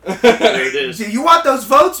him. There it is. Dude, you want those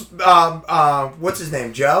votes? What's his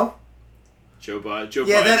name? Joe? Joe Biden.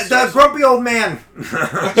 Yeah, the grumpy old man. Joe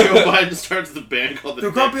Biden starts the band called the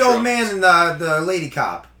The grumpy Dead old Trumps. man and the lady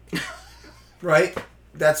cop. Right?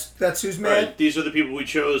 That's who's All mad? right, these are the people we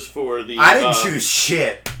chose for the. I didn't choose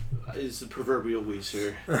shit. It's the proverbial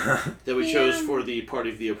Weezer that we chose for the Party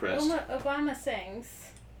of the Oppressed. Obama sings.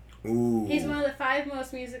 Ooh. He's one of the 5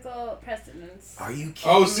 most musical presidents. Are you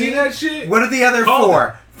kidding Oh, see me? that shit? What are the other Call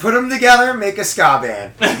 4? Put them together, make a ska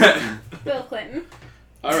band. Bill Clinton.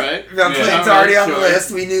 All right. Bill Clinton's all right, already on the sure.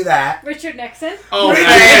 list. We knew that. Richard Nixon. Oh, Richard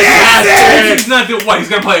man. He's not doing what? He's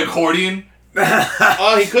gonna play accordion?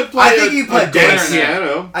 Oh, he could play I think you play a dead bass.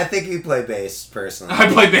 piano. I think you play bass, personally. I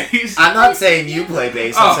play bass. I'm not saying you play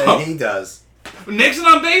bass. I'm Oh. saying he does. Nixon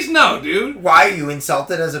on bass? No, dude. Why are you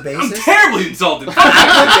insulted as a I'm bassist? terribly insulted. I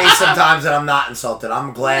play bass sometimes and I'm not insulted.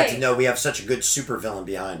 I'm glad to Wait. know we have such a good supervillain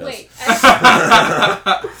behind us. Wait.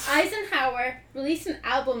 Eisenhower released an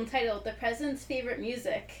album titled "The President's Favorite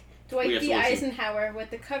Music." We Dwight have D. to listen. Eisenhower with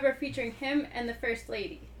the cover featuring him and the First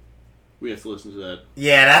Lady. We have to listen to that.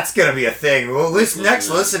 Yeah, that's gonna be a thing. Well, listen Listen next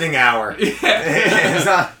to that. listening hour. Yeah. It's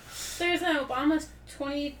not- There's an Obama's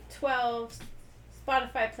 2012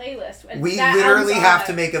 Spotify playlist. And we that literally album's on have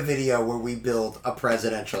to it. make a video where we build a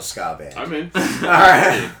presidential ska band. I'm in.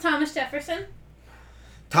 Alright. Thomas Jefferson.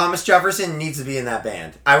 Thomas Jefferson needs to be in that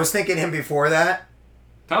band. I was thinking him before that.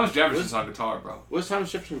 Thomas Jefferson's on guitar, bro. What's Thomas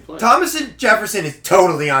Jefferson play? Thomas Jefferson is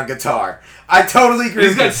totally on guitar. I totally agree.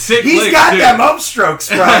 He's with got you. sick He's licks, got too. them upstrokes,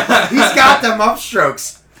 bro. He's got them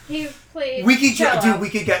upstrokes. He played. We could, cello. dude. We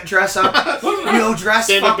could get dress up. We'll dress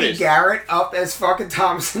Stand up fucking bass. Garrett up as fucking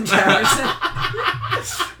Thomas and Jefferson.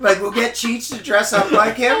 Like we'll get Cheech to dress up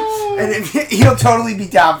like him, and he'll totally be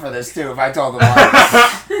down for this too. If I told him.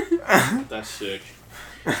 Why. That's sick.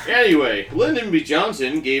 Anyway, Lyndon B.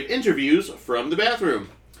 Johnson gave interviews from the bathroom.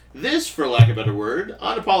 This, for lack of a better word,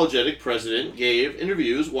 unapologetic president gave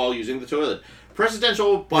interviews while using the toilet.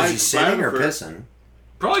 Presidential Was he sitting or biographer- pissing?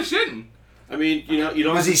 Probably shouldn't. I mean, you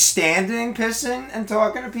don't. Was he standing pissing and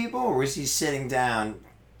talking to people, or was he sitting down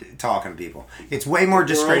talking to people? It's way more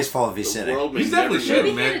disgraceful if he's the sitting. world may He's definitely never shitting,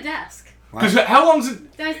 know. Maybe he had man. a desk. Because how long's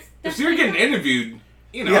it? That's If you're getting interviewed,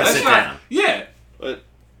 you know, You gotta that's sit not. down. Yeah. But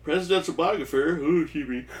presidential biographer,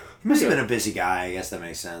 He must have been a busy guy. I guess that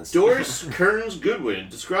makes sense. Doris Kearns Goodwin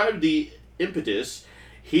described the impetus.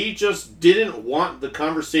 He just didn't want the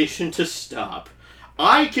conversation to stop.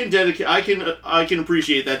 I can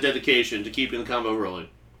appreciate that dedication to keeping the combo rolling.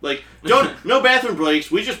 Like, no bathroom breaks.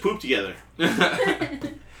 We just poop together.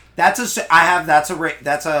 That's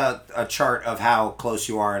a chart of how close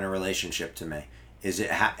you are in a relationship to me. Is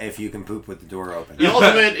it if you can poop with the door open? The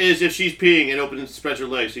ultimate is if she's peeing and spreads her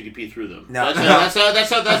legs so you can pee through them. No, That's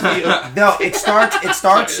the. No, it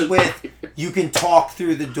starts with you can talk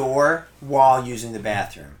through the door while using the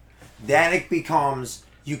bathroom. Then it becomes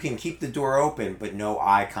you can keep the door open but no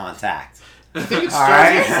eye contact. I think it All starts.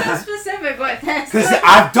 right. You're so specific with this. Because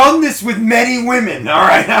I've done this with many women, all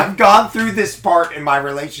right? I've gone through this part in my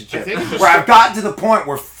relationship I think it's just- where I've gotten to the point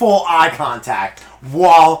where full eye contact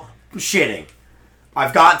while shitting.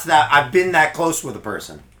 I've gotten to that. I've been that close with a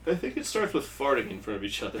person. I think it starts with farting in front of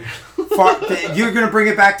each other. You're going to bring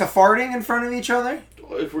it back to farting in front of each other?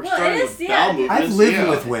 If we're Well, starting it is, with yeah. bowel movements, I've lived yeah.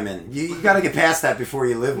 with women. You got to get past that before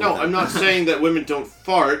you live with No, them. I'm not saying that women don't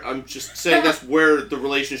fart. I'm just saying that's where the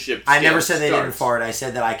relationship I never said starts. they didn't fart. I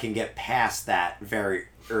said that I can get past that very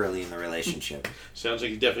early in the relationship. Sounds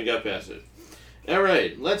like you definitely got past it. All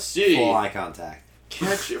right, let's see. Full eye contact.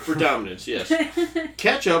 Ketchup for dominance, yes.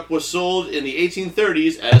 Ketchup was sold in the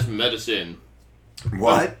 1830s as medicine.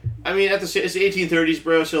 What? I mean, it's the 1830s,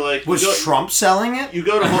 bro. So like, Was Trump selling it? You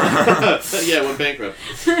go to home. Yeah, went bankrupt.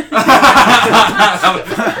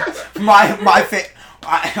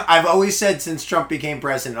 I've always said since Trump became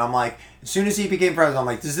president, I'm like, as soon as he became president, I'm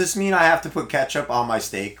like, does this mean I have to put ketchup on my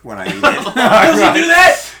steak when I eat it? Does he do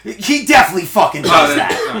that? He definitely fucking does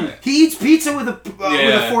that. Alright. He eats pizza with a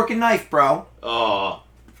Yeah. fork and knife, bro. Oh,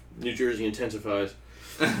 New Jersey intensifies.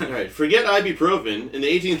 Alright, forget ibuprofen. In the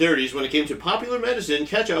 1830s, when it came to popular medicine,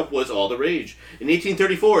 ketchup was all the rage. In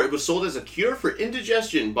 1834, it was sold as a cure for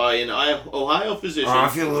indigestion by an Ohio physician I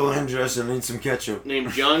feel a little indigested. I need some ketchup.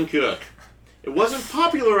 named John Cook. It wasn't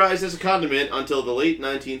popularized as a condiment until the late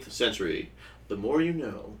 19th century. The more you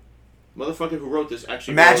know. Motherfucker who wrote this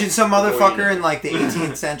actually Imagine wrote some The More You motherfucker Know. in like the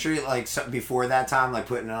 18th century, like before that time, like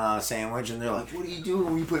putting it on a sandwich, and they're like, "What do you do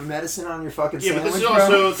when you put medicine on your fucking Yeah, sandwich?" but this is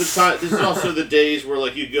bro?" also the time. This is also the days where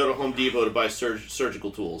like you go to Home Depot to buy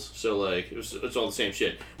surgical tools. So like it's all the same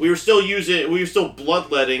shit. We were still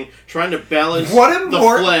bloodletting, trying to balance What a the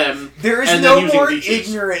more- phlegm. There is and no then using more leeches.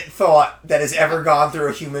 ignorant thought that has ever gone through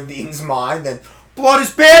a human being's mind than blood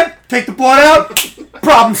is bad. Take the blood out.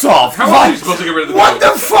 Problem solved. How are you supposed to get rid of the What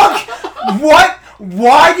blood? the fuck? What?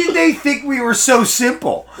 Why did they think we were so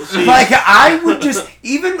simple? see- Like, I would just,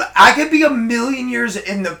 I could be a million years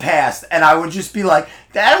in the past, and I would just be like,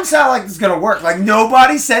 that don't sound like it's gonna work. Like,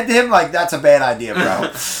 nobody said to him, like, that's a bad idea, bro.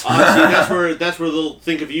 Honestly, that's where they'll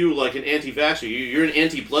think of you like an anti-vaxxer. You're an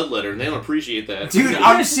anti-bloodletter, and they don't appreciate that. Dude,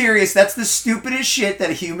 I'm serious. That's the stupidest shit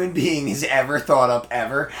that a human being has ever thought up,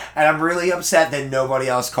 ever. And I'm really upset that nobody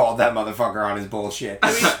else called that motherfucker on his bullshit.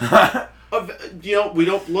 We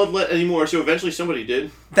don't bloodlet anymore, so eventually somebody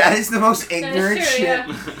did. That is the most That ignorant is true, shit.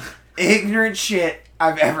 yeah. Ignorant shit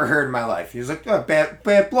I've ever heard in my life. He was like, oh,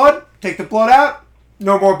 bad blood? Take the blood out?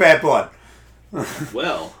 No more bad blood.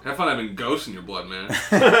 Well, Have fun having ghosts in your blood, man.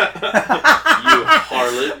 you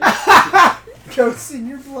harlot. Ghosts in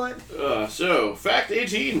your blood. So, fact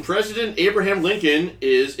 18: President Abraham Lincoln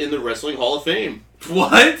is in the Wrestling Hall of Fame.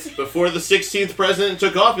 What? Before the 16th president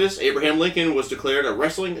took office, Abraham Lincoln was declared a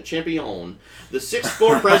wrestling champion. The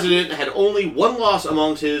 6'4" president had only one loss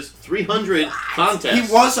amongst his 300 contests.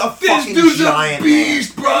 He was a This fucking dude's giant a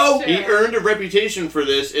beast, bro! Sure. He earned a reputation for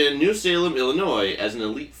this in New Salem, Illinois, as an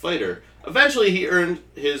elite fighter. Eventually, he earned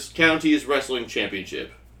his county's wrestling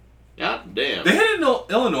championship. God damn. They had it in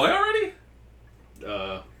Illinois already?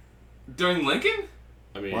 Uh, During Lincoln?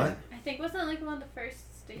 I mean, What? I think wasn't like one of the first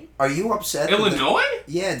states. Are you upset? that Illinois?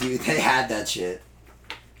 Yeah, dude, they had that shit.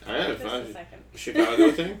 I had Just a a second.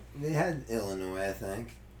 Chicago thing. They had Illinois, I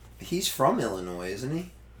think. He's from Illinois, isn't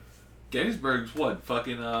he? Gettysburg's what?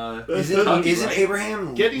 Fucking, Is it right?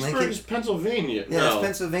 Abraham Gettysburg Lincoln? is Pennsylvania. Yeah, no. it's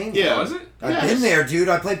Pennsylvania. Yeah. Was it? I've Yes. been there, dude.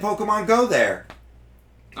 I played Pokemon Go there.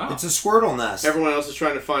 Oh. It's a Squirtle nest. Everyone else is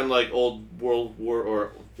trying to find like old World War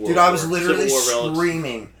or World Dude, I was War, literally Civil War relics.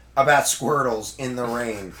 screaming about Squirtles in the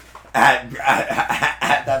rain at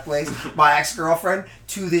that place. My ex-girlfriend,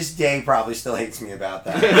 to this day, probably still hates me about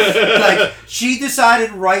that. Like, she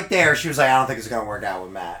decided right there, she was like, I don't think it's going to work out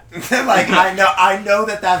with Matt. Like, I know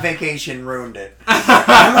that vacation ruined it.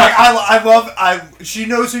 I'm like, she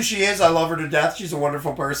knows who she is. I love her to death. She's a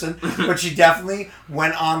wonderful person. But she definitely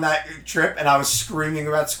went on that trip, and I was screaming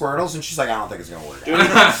about Squirtles, and she's like, I don't think it's going to work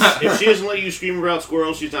out. Dude, if she doesn't let you scream about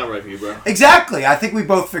squirrels, she's not right for you, bro. Exactly. I think we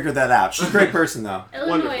both figured that out. She's a great person, though.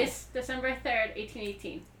 Illinois, December 3rd,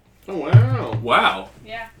 1818. Oh, wow. Wow.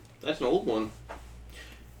 Yeah. That's an old one.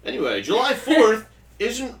 Anyway, July 4th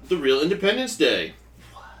isn't the real Independence Day.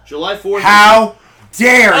 July 4th... How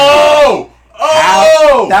dare you? Oh!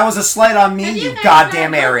 Oh! That was a slight on me, Have you you guys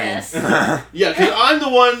goddamn not known Aryan. this? Yeah, because I'm the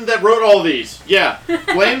one that wrote all these. Yeah.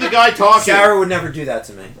 Blame the guy talking. Sarah would never do that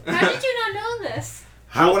to me. How did you not know this?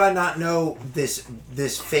 How would I not know this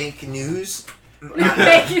fake news?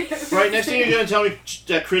 Thank you. Right, next thing you're going to tell me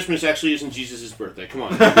that Christmas actually isn't Jesus' birthday. Come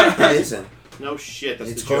on. It isn't. No shit. That's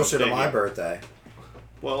It's the joke. closer to Thank my you. birthday.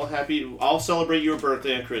 Well, I'll celebrate your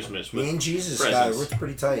birthday on Christmas. Me With and Jesus, presents. guy, we're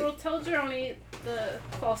pretty tight. We'll tell Jeremy the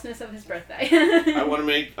falseness of his birthday. I want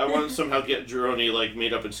to somehow get Gironi like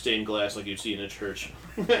made up in stained glass like you'd see in a church.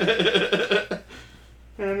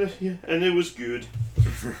 And it was good.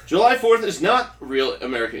 July 4th is not real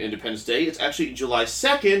American Independence Day. It's actually July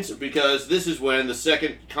 2nd because this is when the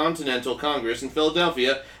Second Continental Congress in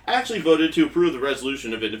Philadelphia actually voted to approve the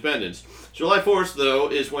resolution of independence. July 4th, though,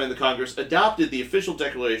 is when the Congress adopted the official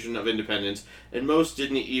Declaration of Independence, and most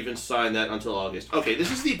didn't even sign that until August. Okay, this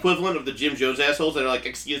is the equivalent of the Jim Jones assholes that are like,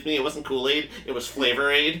 excuse me, it wasn't Kool-Aid, it was Flavor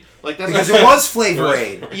Aid. Like, that's Because not- it was Flavor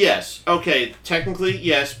Aid. Yes, okay, technically,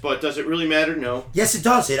 yes, but does it really matter? No. Yes, it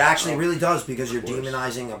does. It actually Oh, really does because you're of course.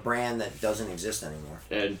 demonizing a brand that doesn't exist anymore.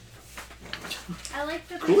 And I like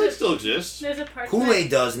that. Kool-Aid still exists. There's a part. Kool-Aid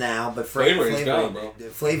does now, but Flavor Aid's gone, bro.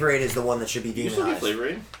 Flavor Aid is the one that should be You still get demonized. Flavor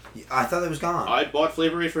Aid? I thought it was gone. I bought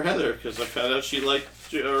Flavor Aid for Heather because I found out she liked,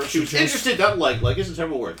 or she was She interested, not like is a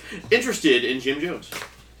terrible word, interested in Jim Jones.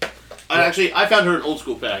 I found her an old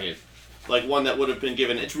school packet. like one that would have been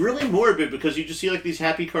given. It's really morbid because you just see like these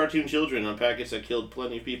happy cartoon children on packets that killed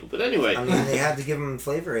plenty of people. But anyway, I mean, they had to give them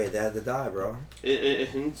flavor aid. They had to die, bro.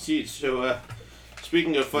 Indeed. So,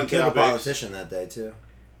 speaking of fun He killed a topics, politician that day too.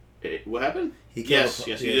 What happened? He killed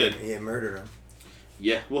Yes, he did. He murdered him.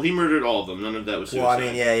 Yeah, well, he murdered all of them. None of that was suicide. Well, I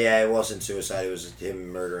mean, yeah, it wasn't suicide. It was him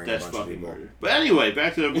murdering That's a bunch of fucking people. murder. But anyway,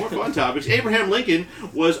 back to the more fun topics. Abraham Lincoln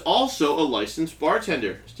was also a licensed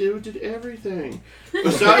bartender. This dude did everything.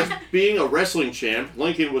 Besides being a wrestling champ,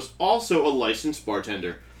 Lincoln was also a licensed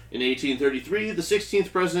bartender. In 1833, the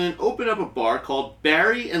 16th president opened up a bar called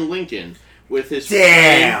Barry and Lincoln with his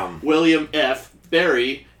friend William F.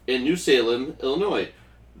 Barry in New Salem, Illinois.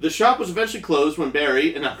 The shop was eventually closed when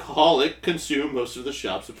Barry, an alcoholic, consumed most of the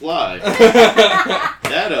shop's supply.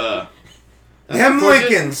 Them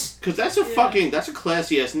Lincolns! Because that's a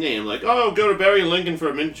classy ass name. Like, oh, go to Barry and Lincoln for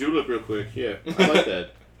a mint julep real quick. Yeah, I like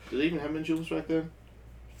that. Did they even have mint juleps back then?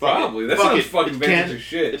 Probably. That sounds fucking vintage as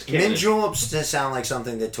shit. It's canon. Mint juleps sound like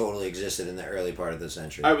something that totally existed in the early part of the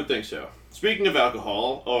century. I would think so. Speaking of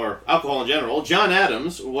alcohol, or alcohol in general, John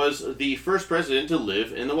Adams was the first president to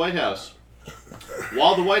live in the White House.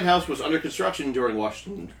 While the White House was under construction during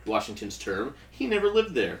Washington's term, he never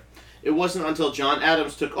lived there. It wasn't until John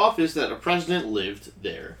Adams took office that a president lived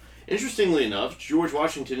there. Interestingly enough, George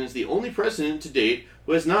Washington is the only president to date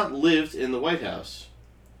who has not lived in the White House.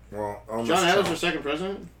 Well, John Adams was second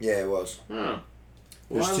president? Yeah, it was. Oh.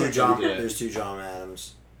 There's two John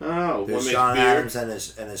Adams. Oh, there's John Adams and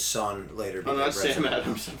his son later. Oh, not Sam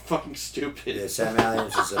Adams. I'm fucking stupid. Yeah, Sam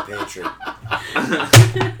Adams is a patriot.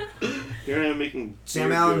 Here I am making.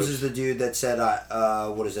 Sam Adams is the dude that said,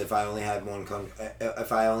 "What is it? If I only had one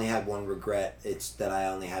regret, it's that I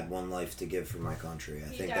only had one life to give for my country." I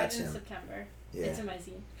think that's him. He died in September. Yeah. It's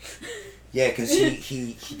amazing. Yeah, because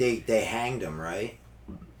they hanged him, right?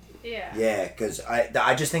 Yeah. Yeah, because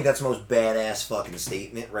I just think that's the most badass fucking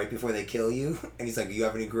statement right before they kill you. And he's like, "You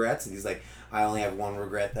have any regrets?" And he's like, "I only have one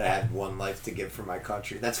regret, that I had one life to give for my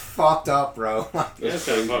country." That's fucked up, bro. That's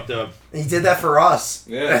kind of fucked up. He did that for us.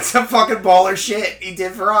 Yeah. That's some fucking baller shit he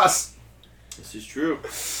did for us. This is true.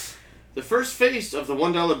 The first face of the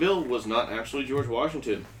 $1 bill was not actually George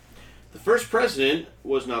Washington. The first president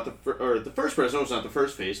was not the first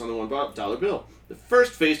face on the $1 bill. The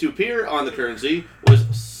first face to appear on the currency was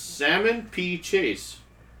Salmon P. Chase.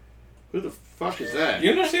 Who the fuck is that?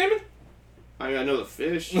 You know Salmon? I know the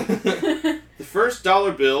fish. The first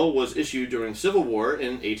dollar bill was issued during Civil War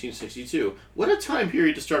in 1862. What a time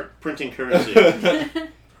period to start printing currency.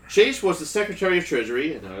 Chase was the Secretary of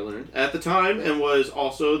Treasury, and I learned, at the time, and was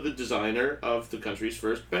also the designer of the country's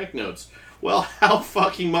first banknotes. Well, how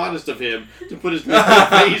fucking modest of him to put his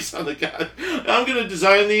face on the guy. I'm going to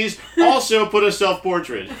design these, also put a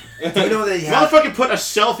self-portrait. Do you know that he had... Motherfucking put a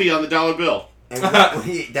selfie on the dollar bill. And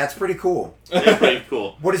that's pretty cool. That's pretty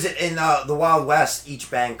cool. What is it? In the Wild West, each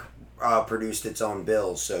bank produced its own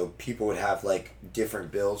bills, so people would have like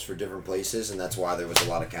different bills for different places, and that's why there was a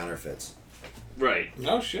lot of counterfeits. Right.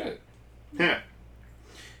 No shit. Yeah.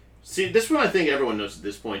 See, this one I think everyone knows at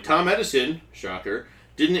this point. Tom Edison, shocker,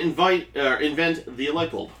 didn't invent the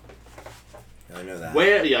light bulb. I know that.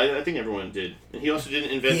 Well, yeah, I think everyone did. And he also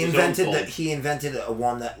didn't invent his own bulb. He invented a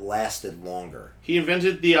one that lasted longer. He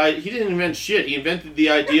invented he didn't invent shit. He invented the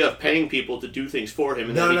idea of paying people to do things for him,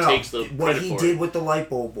 and then he takes the credit for it. What he did with the light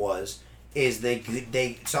bulb is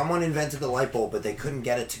someone invented the light bulb, but they couldn't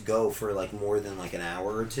get it to go for like more than like an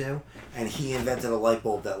hour or two, and he invented a light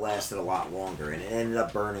bulb that lasted a lot longer, and it ended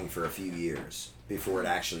up burning for a few years before it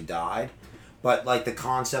actually died. But like the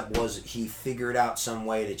concept was, he figured out some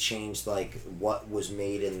way to change like what was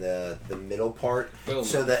made in the middle part,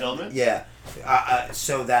 so that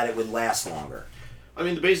so that it would last longer. I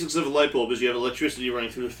mean, the basics of a light bulb is you have electricity running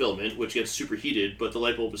through the filament, which gets superheated, but the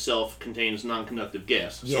light bulb itself contains non-conductive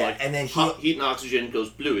gas. Yeah, so, like, and then heat and oxygen goes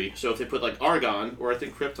bluey. So if they put like argon, or I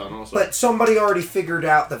think krypton also. But somebody already figured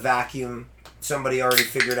out the vacuum. Somebody already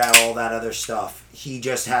figured out all that other stuff. He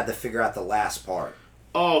just had to figure out the last part.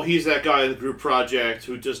 Oh, he's that guy in the group project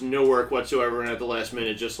who does no work whatsoever, and at the last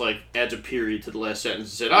minute just like adds a period to the last sentence and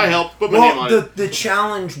said, "I helped, put my name on it." The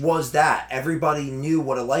challenge was that everybody knew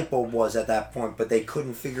what a light bulb was at that point, but they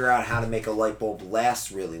couldn't figure out how to make a light bulb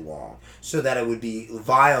last really long, so that it would be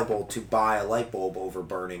viable to buy a light bulb over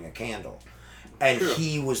burning a candle. And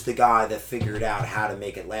he was the guy that figured out how to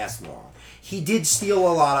make it last long. He did steal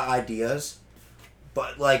a lot of ideas.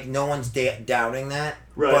 But, like, no one's doubting that.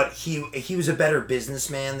 Right. But he was a better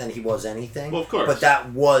businessman than he was anything. Well, of course. But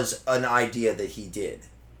that was an idea that he did.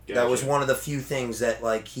 Gotcha. That was one of the few things that,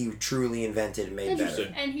 like, he truly invented and made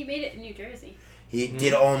better. And he made it in New Jersey. He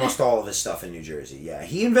did almost all of his stuff in New Jersey. Yeah,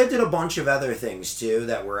 he invented a bunch of other things too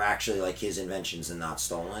that were actually like his inventions and not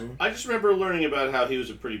stolen. I just remember learning about how he was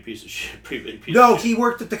a pretty piece of shit, pretty big piece. No, of shit. he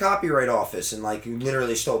worked at the copyright office and like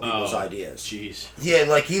literally stole people's ideas. Jeez. Yeah,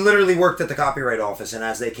 like he literally worked at the copyright office, and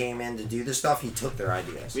as they came in to do the stuff, he took their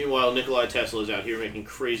ideas. Meanwhile, Nikola Tesla is out here making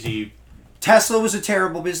crazy. Tesla was a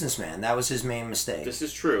terrible businessman. That was his main mistake. This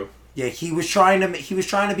is true. Yeah, he was trying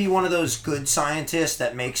to be one of those good scientists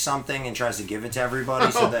that makes something and tries to give it to everybody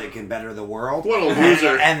so that it can better the world. What a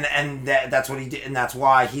loser! And that's what he did, and that's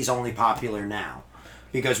why he's only popular now,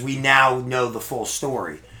 because we now know the full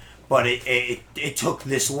story. But it took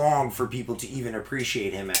this long for people to even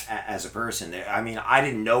appreciate him as a person. I mean, I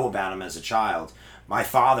didn't know about him as a child. My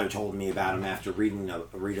father told me about him after reading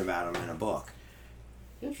about him in a book.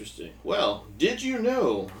 Interesting. Well, did you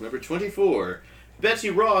know, number 24,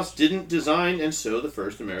 Betsy Ross didn't design and sew the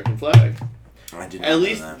first American flag? I didn't At know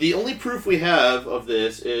least that. the only proof we have of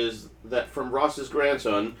this is that from Ross's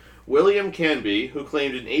grandson, William Canby, who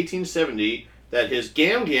claimed in 1870 that his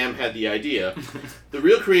Gam had the idea. The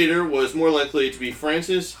real creator was more likely to be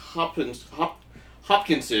Francis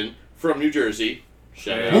Hopkinson from New Jersey.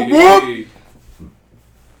 Shout out. Hey.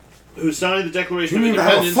 Who signed the Declaration You of don't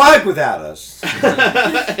even have a Independence flag without us.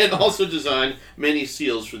 and also designed many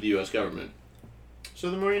seals for the U.S. government. So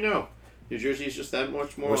the more you know. New Jersey is just that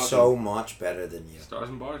much more We're awesome. so much better than you. Stars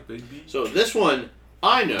and bars, baby. So this one,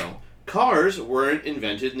 I know. Cars weren't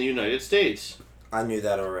invented in the United States. I knew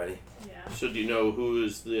that already. Yeah. So do you know who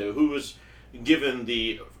was given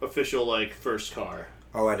the official first car?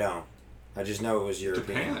 Oh, I don't. I just know it was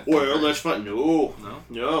European. Japan. Well, let's find. No.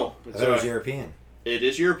 No? I thought it was European. It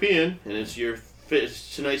is European, and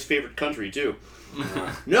it's tonight's favorite country too.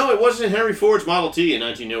 Uh, No, it wasn't Henry Ford's Model T in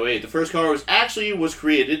 1908. The first car was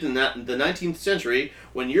created in the 19th century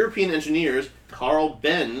when European engineers Carl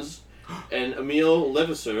Benz and Emil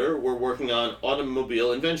Levasseur were working on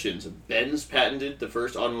automobile inventions. Benz patented the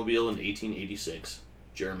first automobile in 1886.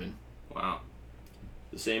 German. Wow.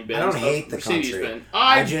 The same Benz. I don't hate the Mercedes country. Benz.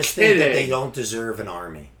 I just think that they don't deserve an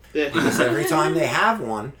army. Because Yeah. every time they have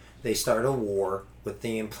one, they start a war with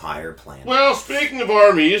the entire planet. Well, speaking of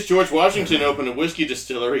armies, George Washington opened a whiskey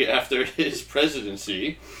distillery after his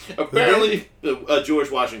presidency. Apparently,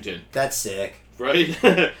 George Washington. That's sick. Right?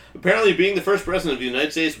 Apparently, being the first president of the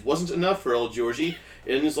United States wasn't enough for old Georgie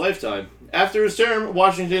in his lifetime. After his term,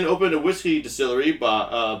 Washington opened a whiskey distillery. By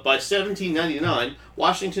 1799,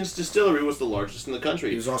 Washington's distillery was the largest in the He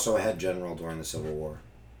country. was also a head general during the Civil War.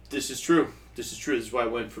 This is true. This is why I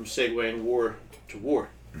went from segueing war to war.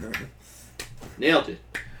 Nailed it.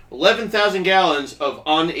 11,000 gallons of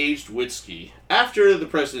unaged whiskey. After the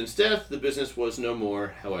president's death, the business was no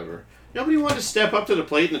more, however. Nobody wanted to step up to the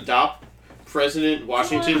plate and adopt President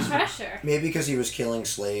Washington's... Pressure. Maybe because he was killing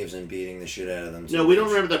slaves and beating the shit out of them. No, we don't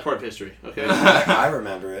remember that part of history, okay? I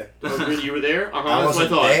remember it. You were there? Uh-huh, I that's what I wasn't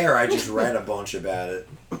thought. there. I just read a bunch about it.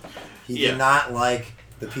 He Yeah. did not like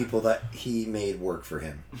the people that he made work for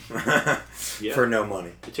him Yeah. for no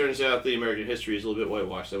money. It turns out the American history is a little bit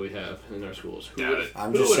whitewashed that we have in our schools. Who Got would've- it.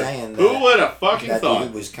 I'm who just would've- saying Who that would have fucking that thought?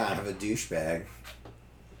 dude was kind of a douchebag.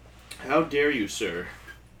 How dare you, sir?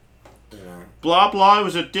 You know, Blah blah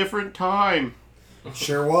was a different time.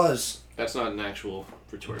 sure was. That's not an actual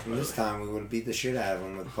retort, by And the this way. time we would have beat the shit out of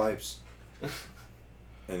him with pipes, and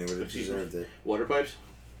he would have deserved it. Water pipes?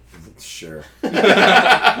 Sure.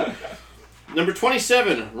 Number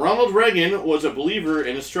 27. Ronald Reagan was a believer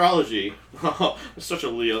in astrology. That's such a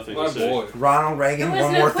Leo thing My to say. boy. Ronald Reagan. It was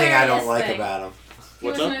One an more thing I don't Aquarius like thing. about him.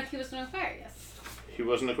 What's He was an Aquarius. He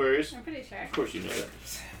was an Aquarius? I'm pretty sure. Of course you know that.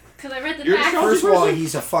 Because I read the You're an back. astrologer? First of all, person?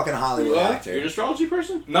 he's a fucking Hollywood What? You're an actor. astrology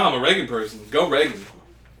person? No, I'm a Reagan person. Go Reagan.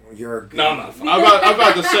 You're a No, I'm not. I'm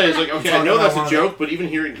about to say, it's like, okay, I talking know that's about a joke, but even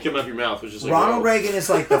hearing it come out of your mouth was just like, Ronald whoa. Reagan is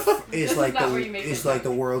like the This is not where you make it.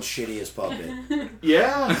 the world's shittiest puppet.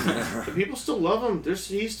 Yeah. But people still love him.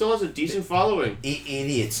 He still has a decent following.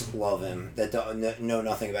 Idiots love him that don't know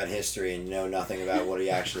nothing about history and know nothing about what he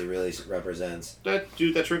actually really represents. That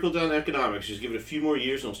trickle down economics. Just give it a few more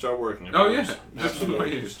years and it'll start working. I Oh, promise. yeah. Just a few more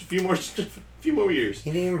years. Just a few more years.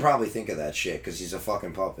 He didn't even probably think of that shit because he's a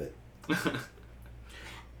fucking puppet.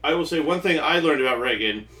 I will say one thing I learned about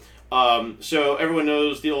Reagan. So everyone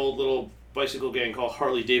knows the old little bicycle gang called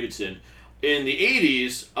Harley Davidson. In the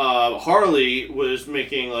 80s, Harley was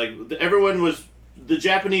making the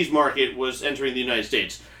Japanese market was entering the United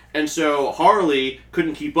States. And so Harley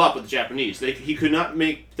couldn't keep up with the Japanese. They could not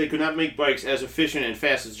make bikes as efficient and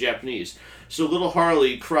fast as the Japanese. So little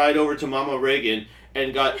Harley cried over to Mama Reagan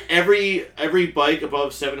and got every bike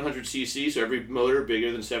above 700cc, so every motor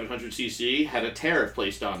bigger than 700cc, had a tariff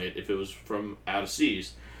placed on it if it was from out of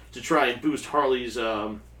seas. to try and boost Harley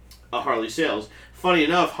sales. Funny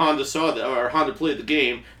enough, Honda played the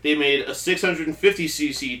game. They made a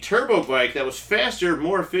 650cc turbo bike that was faster,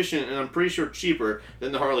 more efficient, and I'm pretty sure cheaper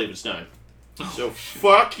than the Harley of its time. So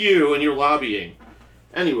fuck you and your lobbying.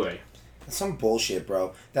 Anyway. That's some bullshit,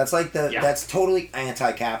 bro. That's like that's totally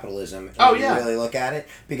anti-capitalism. Oh, when yeah. you really look at it,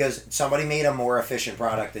 because somebody made a more efficient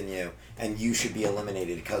product than you, and you should be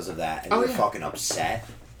eliminated because of that, and you're fucking upset.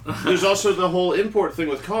 There's also the whole import thing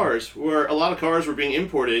with cars, where a lot of cars were being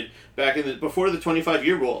imported before the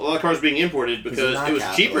 25-year rule. A lot of cars were being imported because it was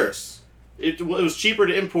cheaper. It was cheaper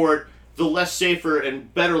to import the less safer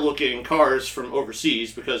and better looking cars from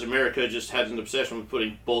overseas because America just has an obsession with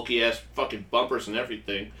putting bulky ass fucking bumpers and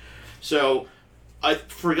everything. So I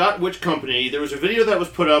forgot which company. There was a video that was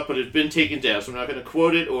put up, but it's been taken down, so I'm not going to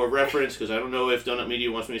quote it or reference because I don't know if Donut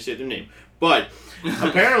Media wants me to say their name. But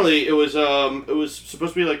apparently it was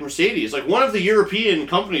supposed to be like Mercedes. Like one of the European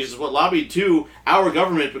companies is what lobbied to our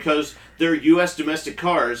government because their U.S. domestic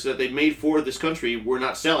cars that they made for this country were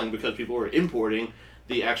not selling because people were importing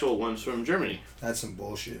the actual ones from Germany. That's some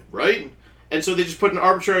bullshit. Right? And so they just put an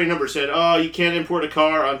arbitrary number, said, oh, you can't import a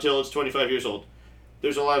car until it's 25 years old.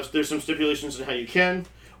 There's some stipulations on how you can.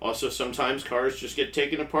 Also, sometimes cars just get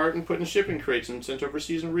taken apart and put in shipping crates and sent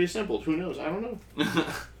overseas and reassembled. Who knows? I don't know.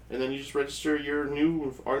 And then you just register your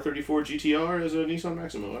new R34 GTR as a Nissan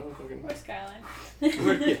Maximo. I don't fucking... Or Skyline.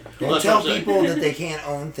 Don't tell people that they can't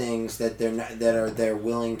own things that they're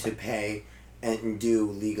willing to pay and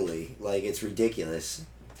do legally. Like, it's ridiculous.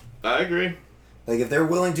 I agree. Like, if they're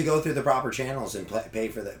willing to go through the proper channels and pay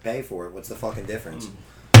for it, what's the fucking difference?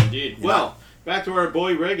 Indeed. Well, back to our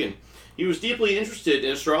boy Reagan. He was deeply interested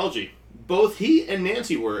in astrology. Both he and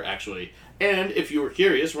Nancy were, actually. And, if you were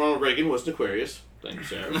curious, Ronald Reagan was an Aquarius. Thank you,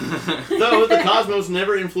 Sarah. Though the cosmos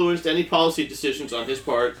never influenced any policy decisions on his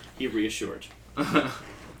part, he reassured.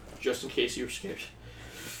 Just in case you were scared.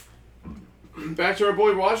 Back to our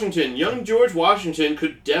boy Washington. Young George Washington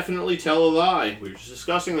could definitely tell a lie. We were just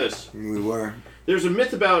discussing this. We were. There's a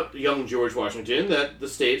myth about young George Washington that the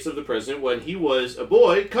states of the president, when he was a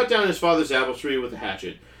boy, cut down his father's apple tree with a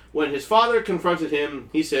hatchet. When his father confronted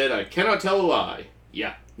him, he said, I cannot tell a lie.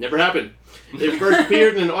 Yeah, never happened. It first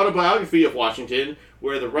appeared in an autobiography of Washington,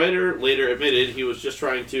 where the writer later admitted he was just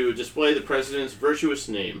trying to display the president's virtuous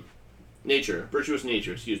nature.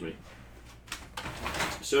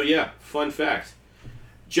 So yeah, fun fact.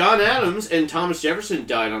 John Adams and Thomas Jefferson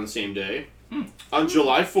died on the same day. On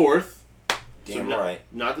July 4th. Damn so right.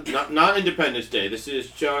 Not Independence Day. This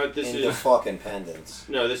is John. This is fucking Pendants.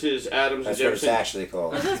 No, this is Adams That's and Jefferson. what it's actually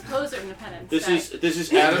called. This is poser Independence This Day.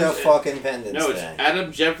 is Adams. The fucking Pendants. No, it's Day.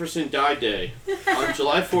 Adam Jefferson died day on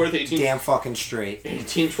July 4th, Damn fucking straight.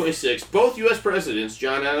 1826. Both U.S. presidents,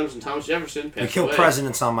 John Adams and Thomas Jefferson, We passed kill away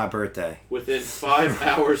presidents on my birthday. within 5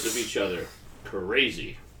 hours of each other.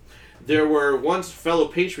 Crazy. They were once fellow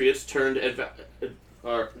patriots turned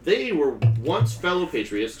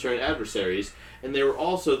adversaries, and they were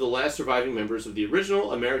also the last surviving members of the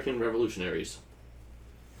original American revolutionaries.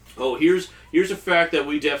 Oh, here's a fact that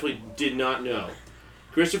we definitely did not know.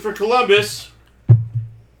 Christopher Columbus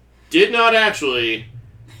did not actually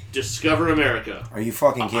discover America. Are you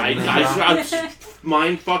fucking kidding me, bro? I'm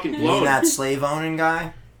mind fucking You mean blown. that slave-owning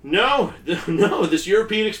guy? No, this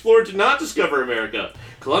European explorer did not discover America.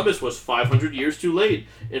 Columbus was 500 years too late.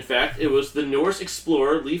 In fact, it was the Norse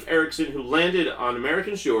explorer Leif Erikson who landed on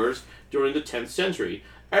American shores during the 10th century.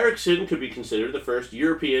 Erikson could be considered the first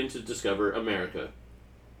European to discover America.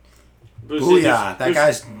 Booyah, that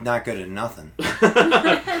guy's not good at nothing.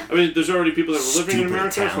 I mean, there's already people that were living in Stupid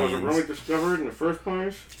America, so was it Italians. really discovered in the first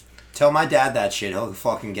place? Tell my dad that shit. He'll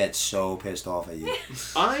fucking get so pissed off at you.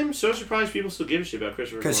 I'm so surprised people still give a shit about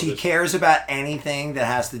Christopher Because he Columbus. cares about anything that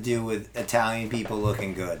has to do with Italian people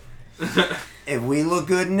looking good. If we look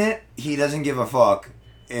good in it, he doesn't give a fuck.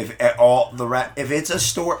 If it's a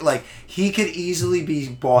store, like, he could easily be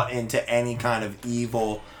bought into any kind of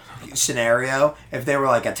evil scenario if they were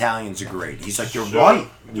like, Italians are great. He's like, you're right.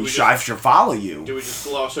 I should follow you. Do we just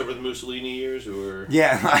gloss over the Mussolini years, or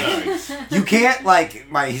Yeah, like, Sorry. you can't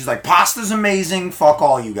he's like, pasta's amazing, fuck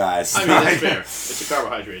all you guys. I mean, that's fair. It's a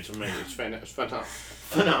carbohydrate. It's amazing. It's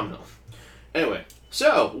phenomenal. Anyway,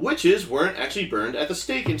 so witches weren't actually burned at the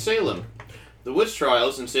stake in Salem. The witch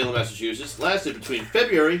trials in Salem, Massachusetts lasted between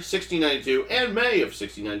February 1692 and May of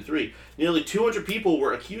 1693. Nearly 200 people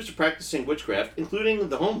were accused of practicing witchcraft, including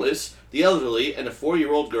the homeless, the elderly, and a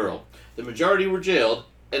 4-year-old girl. The majority were jailed,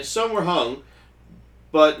 and some were hung,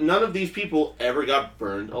 but none of these people ever got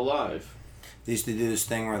burned alive. They used to do this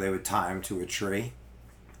thing where they would tie him to a tree,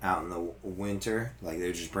 out in the winter. Like they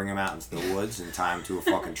would just bring them out into the woods and tie them to a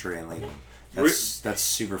fucking tree and leave them. That's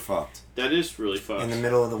super fucked. That is really fucked. In the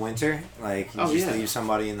middle of the winter, like you just leave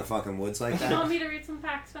somebody in the fucking woods like Do you that. want me to read some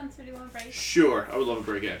facts, Spencer? Do you want a break? Sure, I would love a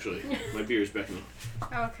break actually. My beer is beckoning.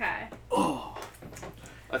 Okay. Oh,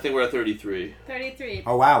 I think we're at 33. 33.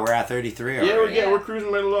 Oh wow, we're at 33 already. Yeah, we're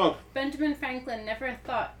cruising right along. Benjamin Franklin never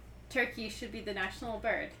thought turkey should be the national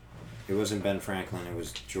bird. It wasn't Ben Franklin. It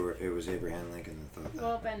was Abraham Lincoln that thought that.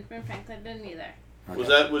 Well, Benjamin Franklin didn't either. Okay.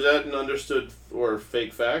 Was that an understood or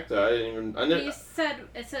fake fact? I didn't even. He said,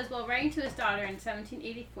 it says, while writing to his daughter in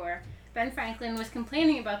 1784, Ben Franklin was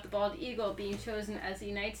complaining about the bald eagle being chosen as the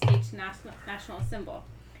United States national symbol.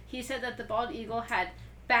 He said that the bald eagle had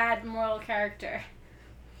bad moral character.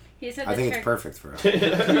 He said I think it's perfect for us.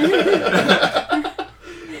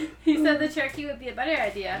 He said the turkey would be a better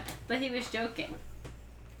idea, but he was joking.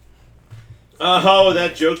 Oh,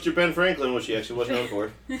 that jokester Ben Franklin, which he actually wasn't known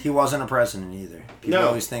for. He wasn't a president either. People No.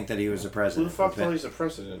 always think that he was a Who president. the fuck thought he's a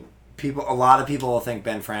president? A lot of people will think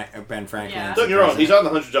Ben Franklin. Yeah. is Don't a get me wrong, he's president.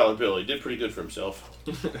 on the $100 bill. He did pretty good for himself.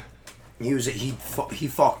 He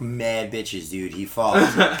fucked mad bitches, dude. He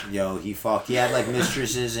fucked. He had like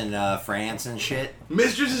mistresses in France and shit.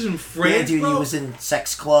 Mistresses in France, Yeah, dude. bro? He was in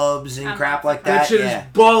sex clubs and crap like That that. shit Yeah.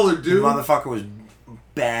 is baller, The dude. motherfucker was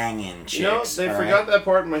banging chicks. You know, they all forgot right? that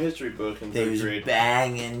part in my history book in They 3rd was grade.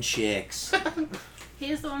 banging chicks.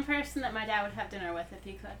 He's the one person that my dad would have dinner with if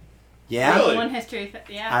he could. Yeah. Really? One history,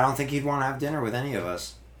 yeah. I don't think he'd want to have dinner with any of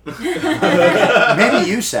us. Maybe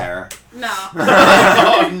you, Sarah. No.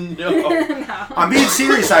 Oh, no. No. I'm being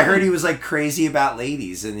serious. I heard he was like crazy about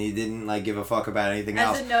ladies, and he didn't like give a fuck about anything I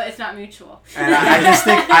else. said, no, it's not mutual. And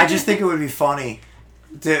I just think it would be funny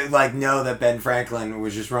to like know that Ben Franklin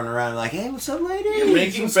was just running around like, "Hey, what's up, ladies? You're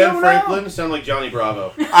making What's Ben going Franklin on?" sound like Johnny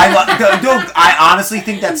Bravo. I honestly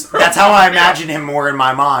think that's how I imagine him more in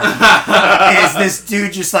my mind. Is this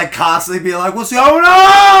dude just like constantly being like, "What's going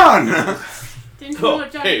on?" Didn't you know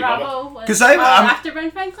Johnny hey, Bravo was 'Cause I'm- after Ben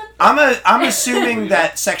Franklin? I'm assuming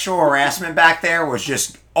that sexual harassment back there was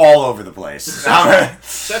just all over the place.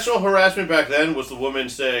 Sexual harassment back then was the woman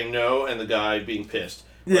saying no and the guy being pissed.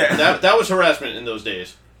 Yeah. That was harassment in those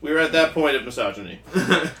days. We were at that point of misogyny.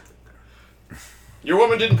 Your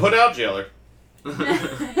woman didn't put out, jailer.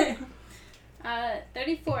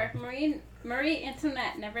 34. Marie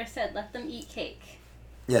Antoinette never said, let them eat cake.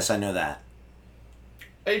 Yes, I know that.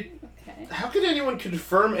 Hey, Okay. how could anyone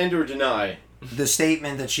confirm and or deny? The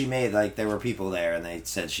statement that she made, like there were people there, and they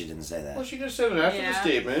said she didn't say that. Well, she could have said it after the Yeah.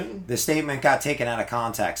 statement. The statement got taken out of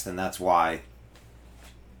context, and that's why.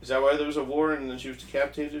 Is that why there was a war and then she was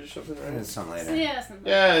decapitated or something? It's Right? something So, later. yeah, something.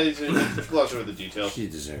 Yeah, it's gloss over the details. She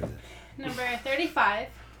deserved it. Number 35.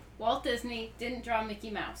 Walt Disney didn't draw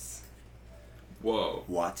Mickey Mouse. Whoa.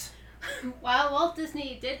 What? While Walt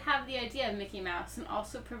Disney did have the idea of Mickey Mouse and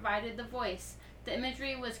also provided the voice, the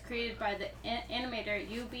imagery was created by the animator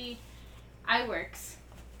UB Iwerks.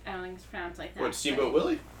 I don't think it's pronounced like that. What, Steamboat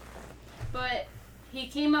Willie? But he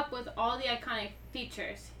came up with all the iconic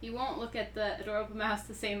features. You won't look at the adorable mouse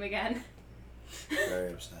the same again.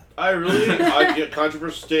 Very upset. I get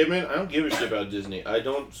controversial statement. I don't give a shit about Disney. I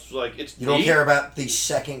don't, like, it's You don't neat. care about the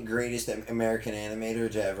second greatest American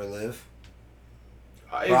animator to ever live?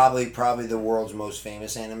 I, Probably the world's most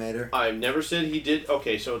famous animator. I've never said he did.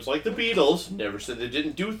 Okay, so it's like the Beatles. Never said they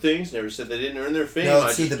didn't do things. Never said they didn't earn their fame. No,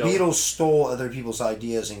 I see, the just don't- Beatles stole other people's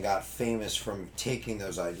ideas and got famous from taking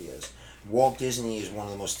those ideas. Walt Disney is one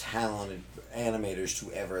of the most talented animators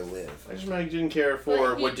to ever live. I just didn't care for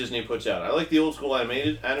But he- what Disney puts out. I like the old school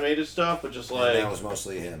animated stuff, but just And like that was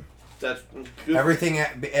mostly him. that's good.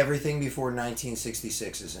 Everything before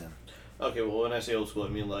 1966 is him. Okay, well, when I say old school, I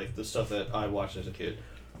mean like the stuff that I watched as a kid.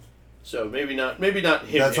 So maybe not him.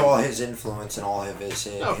 That's him. all his influence and all of his.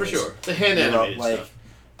 No, for his- sure. The hand you know, animated stuff.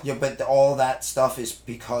 Yeah, but all that stuff is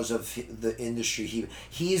because of the industry.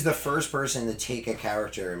 He's the first person to take a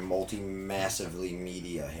character and multi-massively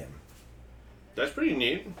media him. That's pretty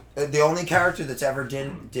neat. The only character that's ever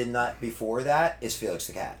did that before that is Felix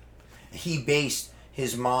the Cat. He based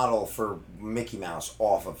his model for Mickey Mouse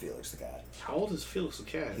off of Felix the Cat. How old is Felix the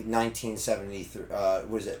Cat? 1973.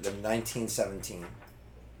 What is it? The 1917.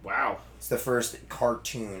 Wow. It's the first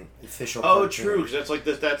cartoon, official. Oh, cartoon. true. Because that's like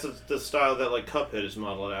that's the style that like Cuphead is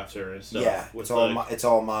modeled after and stuff. Yeah, with it's all like, it's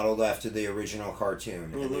all modeled after the original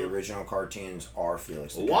cartoon, and the Mhm. original cartoons are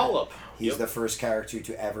Felix the Cat. Wallop. He's Yep. the first character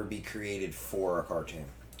to ever be created for a cartoon.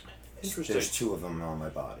 Interesting. There's two of them on my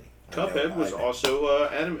body. I know- Cuphead was also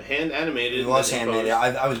hand animated. It was and animated.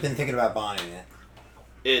 composed. I was been thinking about buying it.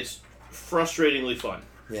 It's frustratingly fun.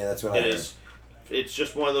 Yeah, that's what I It heard. is. It's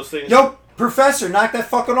just one of those things. Yo, Professor, knock that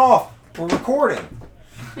fucking off. We're recording.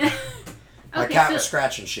 My Okay, cat so was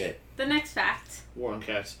scratching shit. the next fact. War on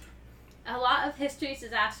cats. A lot of history's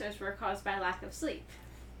disasters were caused by lack of sleep.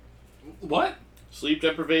 What? Sleep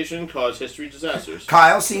deprivation caused history disasters.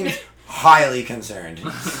 Kyle seems highly concerned.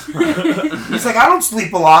 He's like, I don't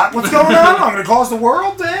sleep a lot. What's going on? I'm going to cause the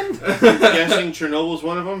world then? Guessing Chernobyl's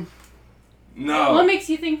one of them? No. What makes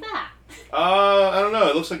you think that? I don't know.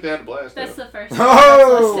 It looks like they had a blast. That's though. the first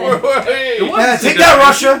Oh! one that's listed. Hey! It wasn't Yeah, take sleep that,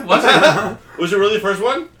 deprivation, Russia! Was it? Was it really the first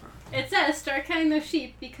one? It says, start counting those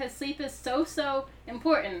sheep because sleep is so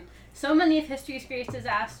important. So many of history's greatest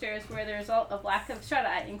disasters were the result of lack of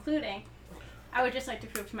shut-eye, including, I would just like to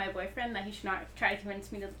prove to my boyfriend that he should not try to convince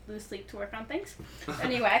me to lose sleep to work on things.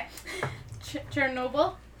 Anyway,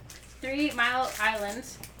 Chernobyl, 3 Mile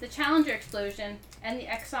Islands, the Challenger explosion, and the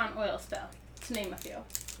Exxon oil spill, to name a few.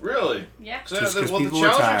 Really? Yeah. Just 'cause The people were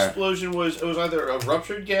Challenger tired. explosion was either a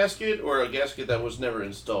ruptured gasket or a gasket that was never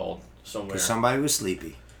installed somewhere. Because somebody was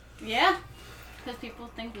sleepy. Yeah, because people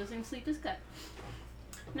think losing sleep is good.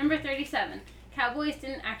 Number 37. Cowboys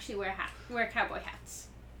didn't actually wear cowboy hats.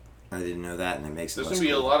 I didn't know that, and it makes it There's less gonna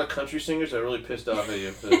be a cool. lot of country singers that are really pissed off at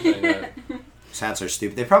you for saying that. These hats are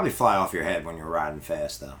stupid. They probably fly off your head when you're riding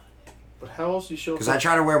fast, though. But how else do you show? Because I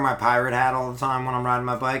try to wear my pirate hat all the time when I'm riding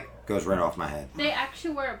my bike. Goes right off my head. They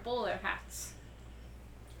actually wear bowler hats.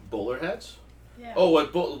 bowler hats. Yeah. Oh,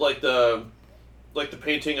 what like the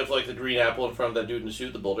painting of like the green apple in front of that dude in the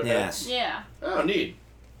suit, the boulder hat. Yes. Yeah. Oh, neat.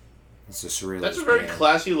 It's a surreal. That's a very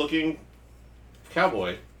classy looking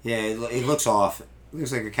cowboy. Yeah, it looks off. It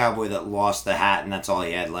looks like a cowboy that lost the hat and that's all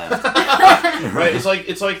he had left. Right? It's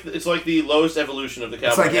like the lowest evolution of the cowboy.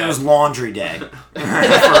 It's like hat. it was laundry day.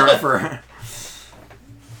 for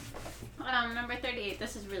Number 38.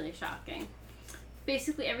 This is really shocking.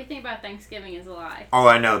 Basically, everything about Thanksgiving is a lie. Oh,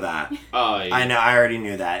 I know that. Yeah. I know. I already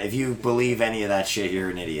knew that. If you believe any of that shit, you're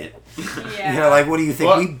an idiot. Yeah. You're like, what do you think?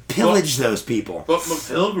 Well, we pillaged those people. But my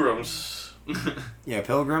pilgrims. Yeah,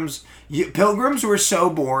 pilgrims. Pilgrims were so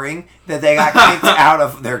boring that they got kicked out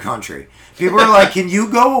of their country. People were like, "Can you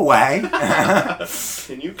go away?"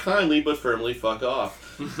 Can you kindly but firmly fuck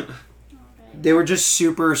off? They were just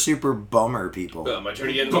super, super bummer people. My turn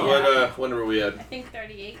again. What number are we at? I think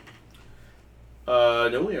 38.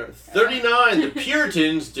 No, we are 39. The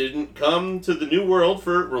Puritans didn't come to the New World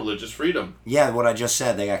for religious freedom. Yeah, what I just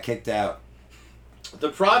said. They got kicked out. The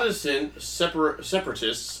Protestant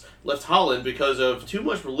separatists left Holland because of too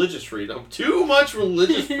much religious freedom. Too much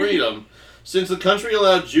religious freedom. Since the country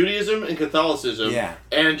allowed Judaism and Catholicism, Yeah.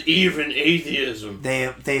 and even atheism.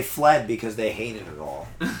 They fled because they hated it all.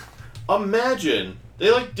 Imagine.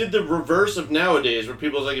 They did the reverse of nowadays where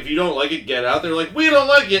people's like, if you don't like it, get out. They're like, we don't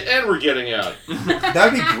like it and we're getting out.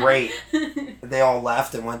 That'd be great. They all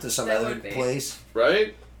left and went to some That other would be. place.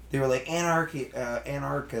 Right? They were like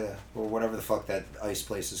Antarctica or whatever the fuck that ice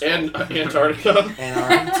place is called. And Antarctica.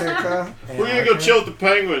 Antarctica. We're gonna go chill with the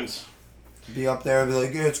penguins. Be up there and be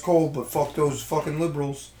like, yeah, it's cold, but fuck those fucking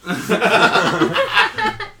liberals.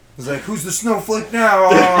 It's like, who's the snowflake now?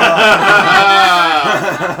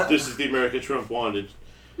 This is the America Trump wanted.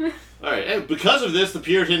 Alright, and because of this, the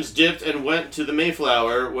Puritans dipped and went to the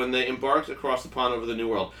Mayflower when they embarked across the pond over the New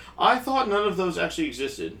World. I thought none of those actually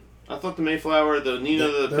existed. I thought the Mayflower, the Nina,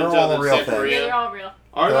 the They're all Pinta, the real Santa things. Yeah, Maria. they're all real.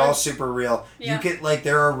 Are They're they? all super real. Yeah. You get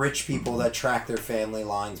there are rich people that track their family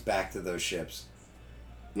lines back to those ships.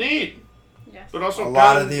 Neat. Yes. But also A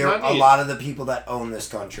lot kind not neat. lot of the people that own this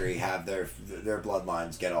country have their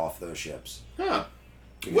bloodlines get off those ships. Huh.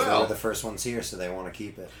 Because Well. they were the first ones here, so they want to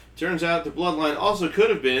keep it. Turns out the bloodline also could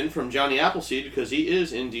have been from Johnny Appleseed because he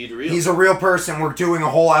is indeed real. He's a real person. We're doing a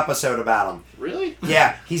whole episode about him. Really?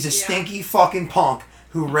 Yeah, he's a Yeah. stinky fucking punk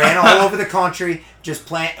who ran all over the country, just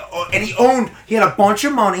plant. And he had a bunch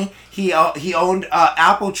of money. He owned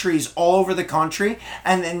apple trees all over the country,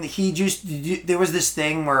 and then there was this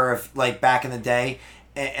thing where if, like back in the day,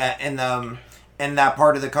 in that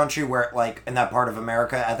part of the country where in that part of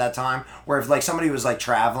America at that time, where if somebody was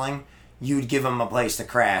traveling, you'd give him a place to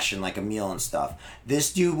crash and a meal and stuff.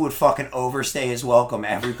 This dude would fucking overstay his welcome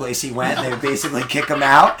every place he went. They would basically kick him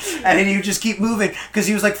out, and then he would just keep moving because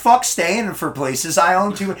he was like, "Fuck staying for places. I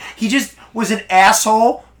own too." He just was an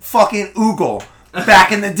asshole fucking oogle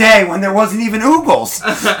back in the day when there wasn't even oogles.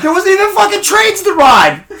 There wasn't even fucking trains to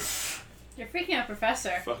ride. You're freaking out,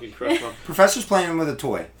 Professor. Fucking crap. Professor's playing with a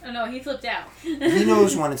toy. Oh no, he flipped out. He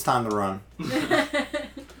knows when it's time to run.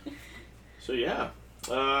 So yeah.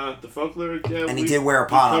 The folklore, yeah, And he did wear a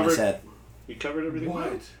pot on his head. We covered everything.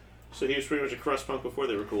 What? Right. So he was pretty much a crust punk before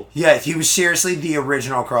they were cool. Yeah, he was seriously the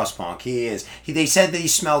original crust punk. He is. They said that he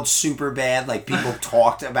smelled super bad. People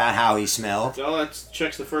talked about how he smelled. Well, that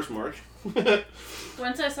checks the first mark. The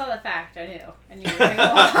Once I saw the fact, I knew. I knew you were going to go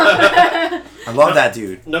on. I love that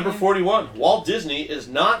dude. Number 41. Walt Disney is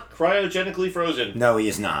not cryogenically frozen. No, he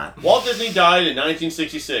is not. Walt Disney died in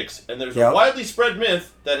 1966, and there's Yep. a widely spread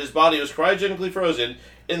myth that his body was cryogenically frozen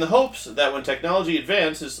in the hopes that when technology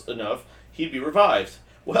advances enough, he'd be revived.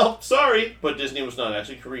 Well, sorry, but Disney was not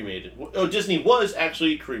actually cremated. Oh, Disney was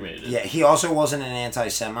actually cremated. Yeah, he also wasn't an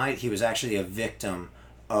anti-Semite. He was actually a victim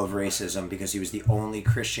of racism because he was the only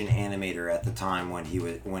Christian animator at the time when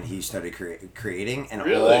he started creating, and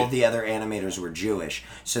Really? all the other animators were Jewish.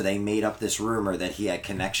 So they made up this rumor that he had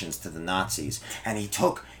connections to the Nazis, and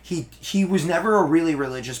he was never a really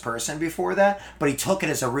religious person before that, but he took it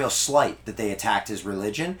as a real slight that they attacked his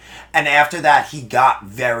religion, and after that he got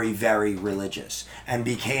very, very religious and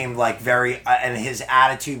became like very and his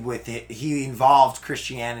attitude with it, he involved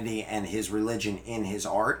Christianity and his religion in his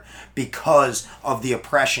art because of the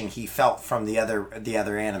oppression he felt from the other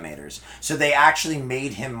animators. So they actually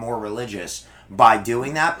made him more religious by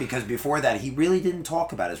doing that, because before that he really didn't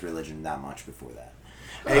talk about his religion that much before that.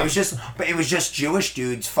 And it was just Jewish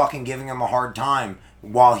dudes fucking giving him a hard time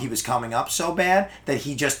while he was coming up so bad that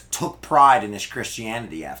he just took pride in his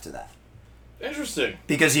Christianity after that. Interesting.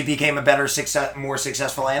 Because he became a more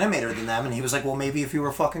successful animator than them, and he was like, well, maybe if you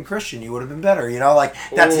were fucking Christian, you would have been better. You know, like,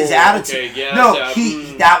 that's his attitude. Okay, yeah, no,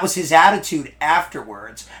 yeah, that was his attitude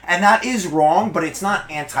afterwards. And that is wrong, but it's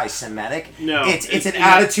not anti-Semitic. No. It's an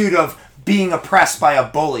attitude of being oppressed by a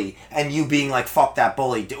bully, and you being like, fuck that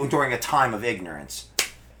bully, during a time of ignorance.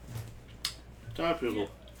 People.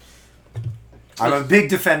 I'm a big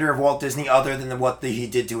defender of Walt Disney, other than what he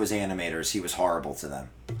did to his animators. He was horrible to them.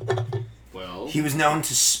 Well, He was known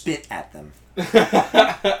to spit at them.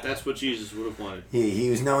 that's what Jesus would have wanted. He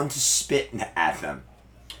was known to spit at them.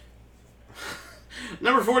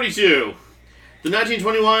 Number 42. The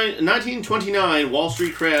 1929 Wall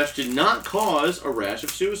Street crash did not cause a rash of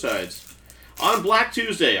suicides. On Black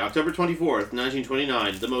Tuesday, October 24th,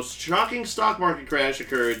 1929, the most shocking stock market crash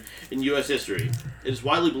occurred in U.S. history. It is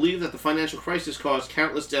widely believed that the financial crisis caused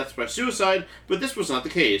countless deaths by suicide, but this was not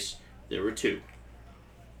the case. There were 2.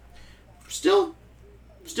 Still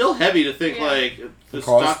heavy to think, Yeah. like, the It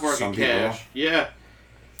caused stock market some people. crash. Yeah.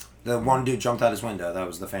 The one dude jumped out his window. That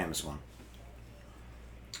was the famous one.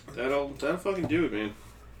 That'll fucking do it, man.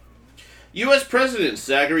 U.S. President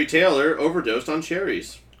Zachary Taylor overdosed on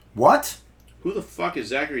cherries. What? Who the fuck is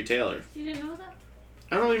Zachary Taylor? You didn't know that?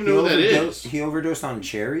 I don't even know who that is. He overdosed on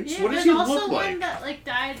cherries? Yeah, What does there's he also look like? one that like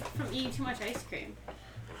died from eating too much ice cream.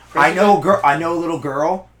 I know a little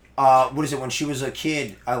girl. What is it? When she was a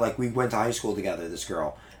kid, we went to high school together, this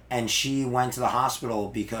girl. And she went to the hospital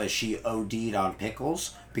because she OD'd on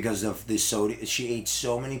pickles because of the sodium. She ate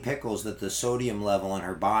so many pickles that the sodium level in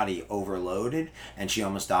her body overloaded, and she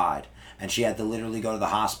almost died. And she had to literally go to the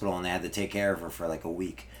hospital, and they had to take care of her for like a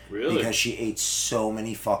week. Really? Because she ate so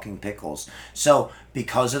many fucking pickles. So,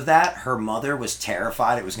 because of that, her mother was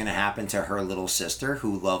terrified it was going to happen to her little sister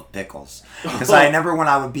who loved pickles. Because I remember when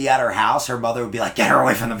I would be at her house, her mother would be like, get her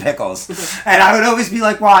away from the pickles. And I would always be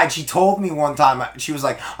like, why? And she told me one time, she was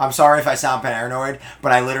like, I'm sorry if I sound paranoid,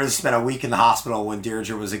 but I literally spent a week in the hospital when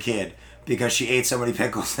Deirdre was a kid. Because she ate so many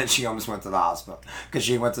pickles that she almost went to the hospital. Because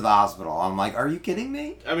she went to the hospital. I'm like, are you kidding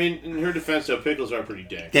me? I mean, in her defense, though, pickles are pretty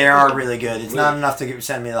dank. They are really good. It's not enough to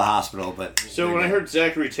send me to the hospital, but... So when I heard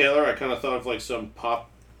Zachary Taylor, I kind of thought of like some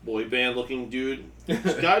pop boy band looking dude.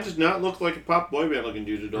 This guy does not look like a pop boy band looking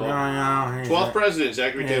dude at all. No, 12th president,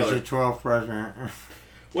 Zachary He's Taylor. the 12th president.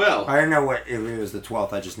 Well, I didn't know if he was the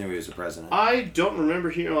 12th. I just knew he was the president. I don't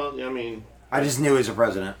remember here. I mean, I just knew he was a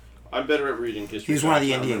president. I'm better at reading history. He was one of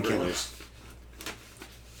the facts, I Indian remember. killers.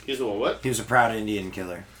 He's the one. What? He was a proud Indian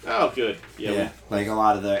killer. Oh, good. Yeah. Like a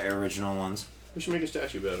lot of the original ones. We should make a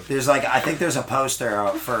statue about him. There's I think there's a poster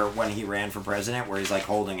for when he ran for president where he's like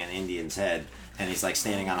holding an Indian's head and he's like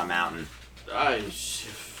standing on a mountain. And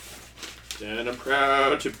I'm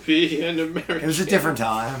proud to be an American. It was a different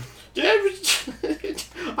time.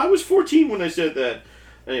 I was 14 when I said that.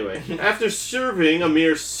 Anyway, after serving a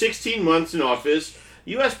mere 16 months in office,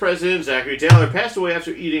 U.S. President Zachary Taylor passed away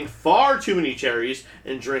after eating far too many cherries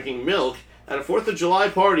and drinking milk at a 4th of July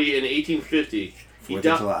party in 1850. 4th of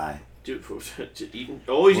July. Dude,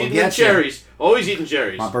 always eating them cherries. Always eating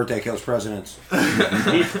cherries. My birthday kills presidents.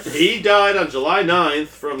 He died on July 9th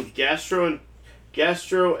from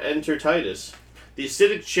gastroenteritis. The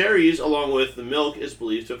acidic cherries, along with the milk, is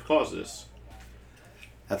believed to have caused this.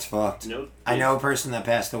 That's fucked. I know a person that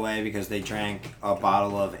passed away because they drank a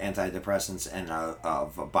bottle of antidepressants and a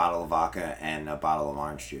bottle of vodka and a bottle of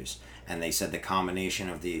orange juice. And they said the combination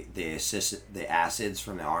of the acids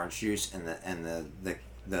from the orange juice and the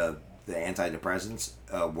antidepressants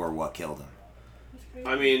were what killed him. That's crazy.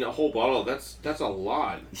 I mean, a whole bottle. That's a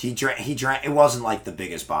lot. He drank. It wasn't like the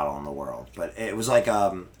biggest bottle in the world, but it was like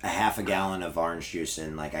a half a gallon of orange juice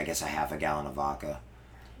and like I guess a half a gallon of vodka.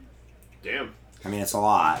 Damn. I mean, it's a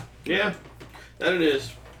lot. Yeah, that it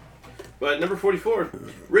is. But number 44,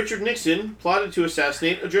 Richard Nixon plotted to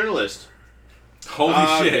assassinate a journalist. Holy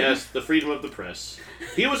shit. Yes, the freedom of the press.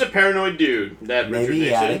 He was a paranoid dude, that Richard Maybe he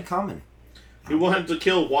had Nixon. it coming. He wanted to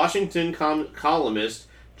kill Washington columnist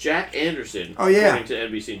Jack Anderson, Oh, yeah. according to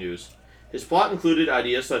NBC News. His plot included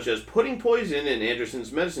ideas such as putting poison in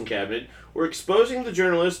Anderson's medicine cabinet or exposing the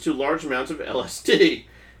journalist to large amounts of LSD.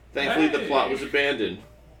 Thankfully, the plot was abandoned.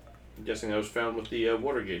 I'm guessing that was found with the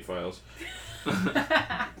Watergate files.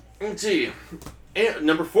 Let's see.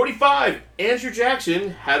 Number 45, Andrew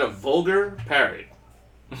Jackson had a vulgar parrot.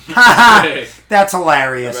 That's I'm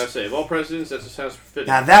hilarious. about to say, of all presidents, that sounds fitting.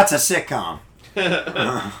 Now that's a sitcom.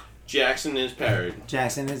 Jackson is parrot.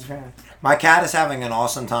 Jackson is right. My cat is having an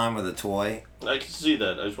awesome time with a toy. I can see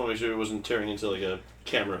that. I just want to make sure it wasn't tearing into like a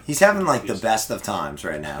camera. He's having like the best of times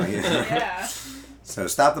right now. Yeah. So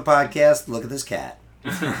stop the podcast. Look at this cat.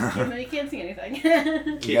 Even though you can't see anything.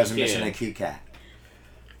 You guys are missing Can. a cute cat.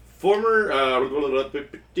 Former, oh,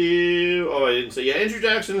 I didn't say. Yeah, Andrew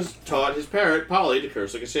Jackson's taught his parrot, Polly, to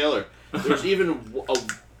curse like a sailor. There's even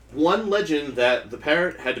one legend that the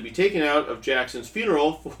parrot had to be taken out of Jackson's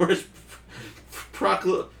funeral for his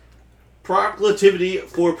proclivity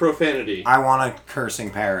for profanity. I want a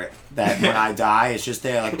cursing parrot that when I die, it's just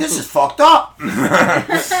there like, this is fucked up.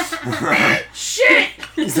 Shit!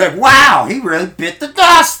 He's like, wow, he really bit the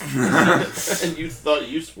dust. And you thought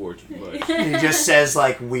you swore too much. He just says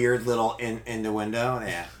like weird little innuendo,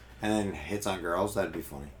 yeah, and then hits on girls. That'd be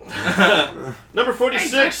funny. Number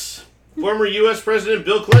 46. Former U.S. President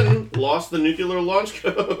Bill Clinton lost the nuclear launch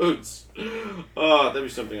codes. Oh, that'd be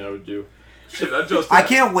something I would do. Shit, just I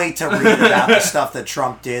can't wait to read about the stuff that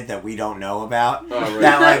Trump did that we don't know about. Oh, right.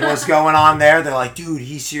 That like what's going on there. They're like, dude,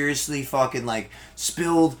 he seriously fucking like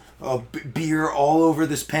spilled beer all over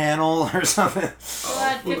this panel or something. We'll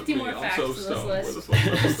add 50 more facts to this list.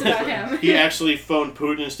 Just about him. He actually phoned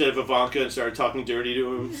Putin instead of Ivanka and started talking dirty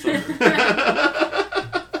to him. So.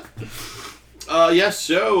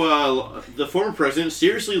 The former president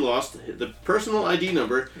seriously lost the personal ID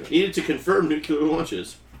number needed to confirm nuclear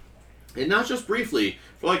launches. And not just briefly,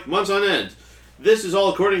 for like months on end. This is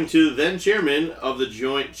all according to then chairman of the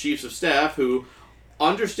Joint Chiefs of Staff, who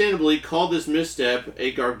understandably called this misstep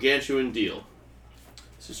a gargantuan deal.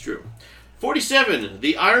 This is true. 47.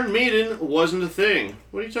 The Iron Maiden wasn't a thing.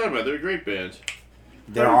 What are you talking about? They're a great band.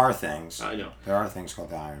 There are things. I know. There are things called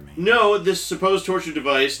the Iron Man. No, this supposed torture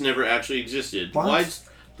device never actually existed. What?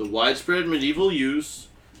 The widespread medieval use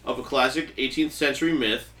of a classic 18th century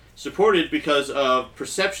myth, supported because of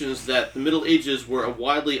perceptions that the Middle Ages were a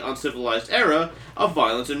widely uncivilized era of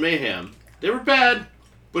violence and mayhem. They were bad,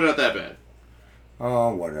 but not that bad.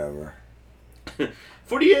 Oh, whatever.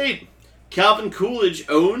 48. Calvin Coolidge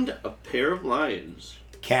owned a pair of lions.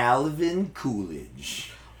 Calvin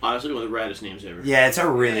Coolidge. Honestly, one of the raddest names ever. Yeah, it's a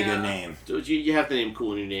really Yeah. good name. So you have the name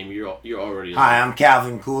cool in your name. You're already. Hi, I'm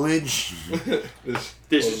Calvin Coolidge.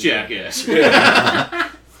 This is Jackass.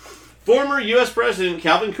 Former U.S. President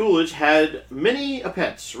Calvin Coolidge had many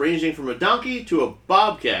pets, ranging from a donkey to a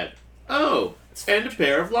bobcat. Oh, and a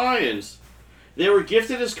pair of lions. They were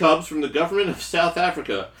gifted as cubs from the government of South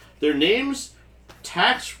Africa. Their names,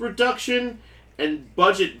 Tax Reduction and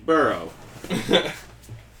Budget Burrow.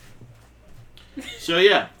 So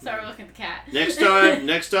yeah, Sorry, we're looking at the cat.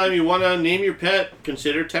 next time you want to name your pet,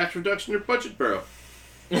 consider Tax Reduction or Budget Burrow.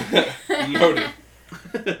 Noted.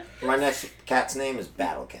 My next cat's name is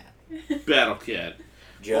Battle Cat. Battle Cat.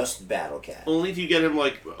 Just Battle Cat. Only if you get him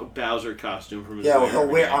like a Bowser costume from his Yeah, well,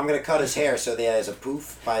 lair. I'm going to cut his hair so that he has a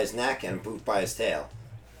poof by his neck and a poof by his tail.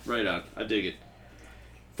 Right on. I dig it.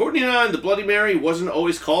 49. The Bloody Mary wasn't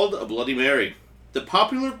always called a Bloody Mary. The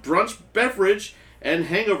popular brunch beverage and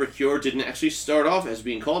hangover cure didn't actually start off as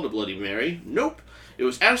being called a Bloody Mary. Nope. It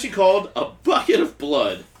was actually called a bucket of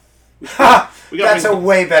blood. Ha! We gotta That's a bring-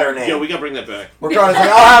 way better name. Yeah, we gotta bring that back. We're going to say,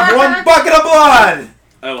 I'll have one bucket of blood!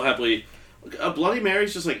 I will happily... A Bloody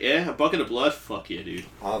Mary's just like, a bucket of blood? Fuck yeah, dude.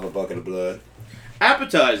 I'll have a bucket of blood.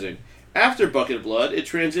 Appetizing. After Bucket of Blood, it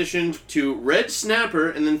transitioned to Red Snapper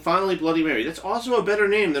and then finally Bloody Mary. That's also a better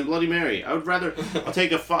name than Bloody Mary. I would rather... I'll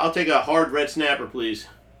take a hard Red Snapper, please.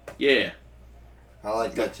 Yeah. I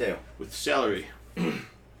like that too. With celery.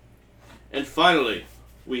 And finally,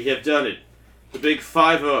 we have done it. The big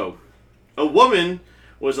 5-0. A woman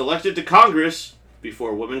was elected to Congress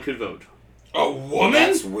before women could vote. A woman?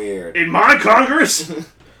 That's weird. In my Congress?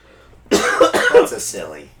 That's a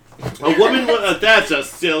silly. A woman. That's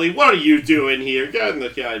just silly. What are you doing here? God, I'm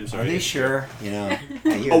Are sorry. they sure? You know,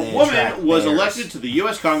 I hear A they woman attract was bears. elected to the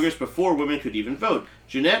U.S. Congress before women could even vote.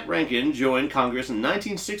 Jeanette Rankin joined Congress in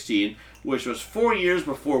 1916, which was 4 years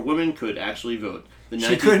before women could actually vote.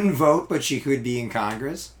 She couldn't vote, but she could be in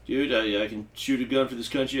Congress. Dude, I can shoot a gun for this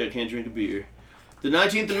country. I can't drink a beer. The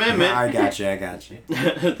 19th Amendment. I got you.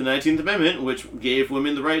 The 19th Amendment, which gave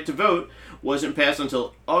women the right to vote, wasn't passed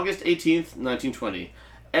until August 18th, 1920.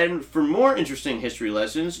 And for more interesting history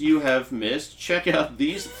lessons you have missed, check out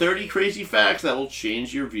these 30 crazy facts that will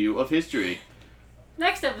change your view of history.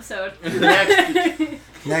 Next episode.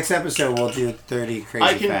 Next episode, we'll do 30 crazy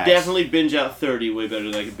I can facts. definitely binge out 30 way better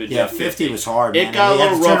than I can binge out 50 was hard, man. It got And we a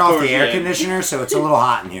had to little turn rough off towards the air the end. conditioner, so it's a little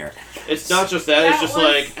hot in here. It's not just that, it's That just was-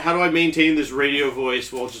 like, how do I maintain this radio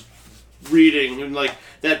voice while just reading and like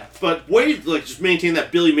that, but wait, like just maintain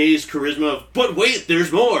that Billy Mays charisma of, but wait,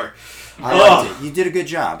 there's more. I liked it. You did a good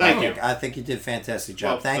job. Thank you. I think you did a fantastic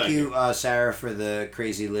job. Well, thank thank you, Sarah, for the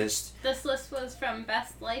crazy list. This list was from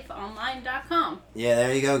bestlifeonline.com. Yeah,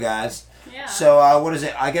 there you go, guys. Yeah. So, what is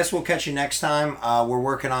it? I guess we'll catch you next time. We're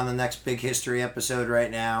working on the next big history episode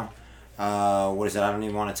right now. What is it? I don't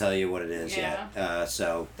even want to tell you what it is yet.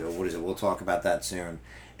 So, what is it? We'll talk about that soon.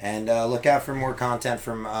 And look out for more content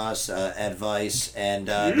from us, advice, and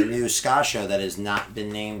the new ska show that has not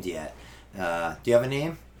been named yet. Do you have a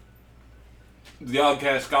name? The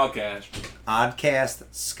Oddcast Skullcast. Oddcast, I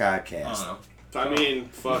Skycast. don't know. I mean,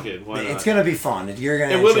 fuck it, why not? It's gonna be fun. You're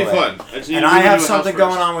gonna. It will be enjoy fun. And I have something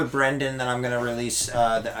going on with Brendan that I'm gonna release. If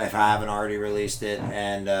I haven't already released it,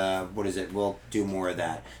 and what is it? We'll do more of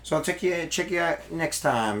that. So I'll check you out next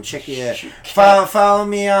time. Check you. Follow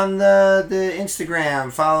me on the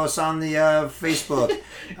Instagram. Follow us on the Facebook.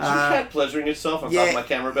 Is your cat pleasuring itself on top yeah. of my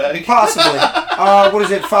camera bag? Possibly. What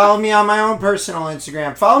is it? Follow me on my own personal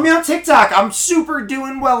Instagram. Follow me on TikTok. I'm super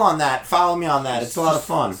doing well on that. Follow me on that. It's a lot of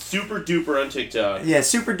fun. Super duper on TikTok. Yeah,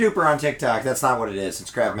 super duper on TikTok. That's not what it is.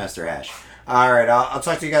 It's Craftmaster Hash. All right, I'll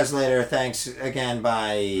talk to you guys later. Thanks again.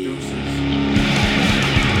 Bye. Deuces.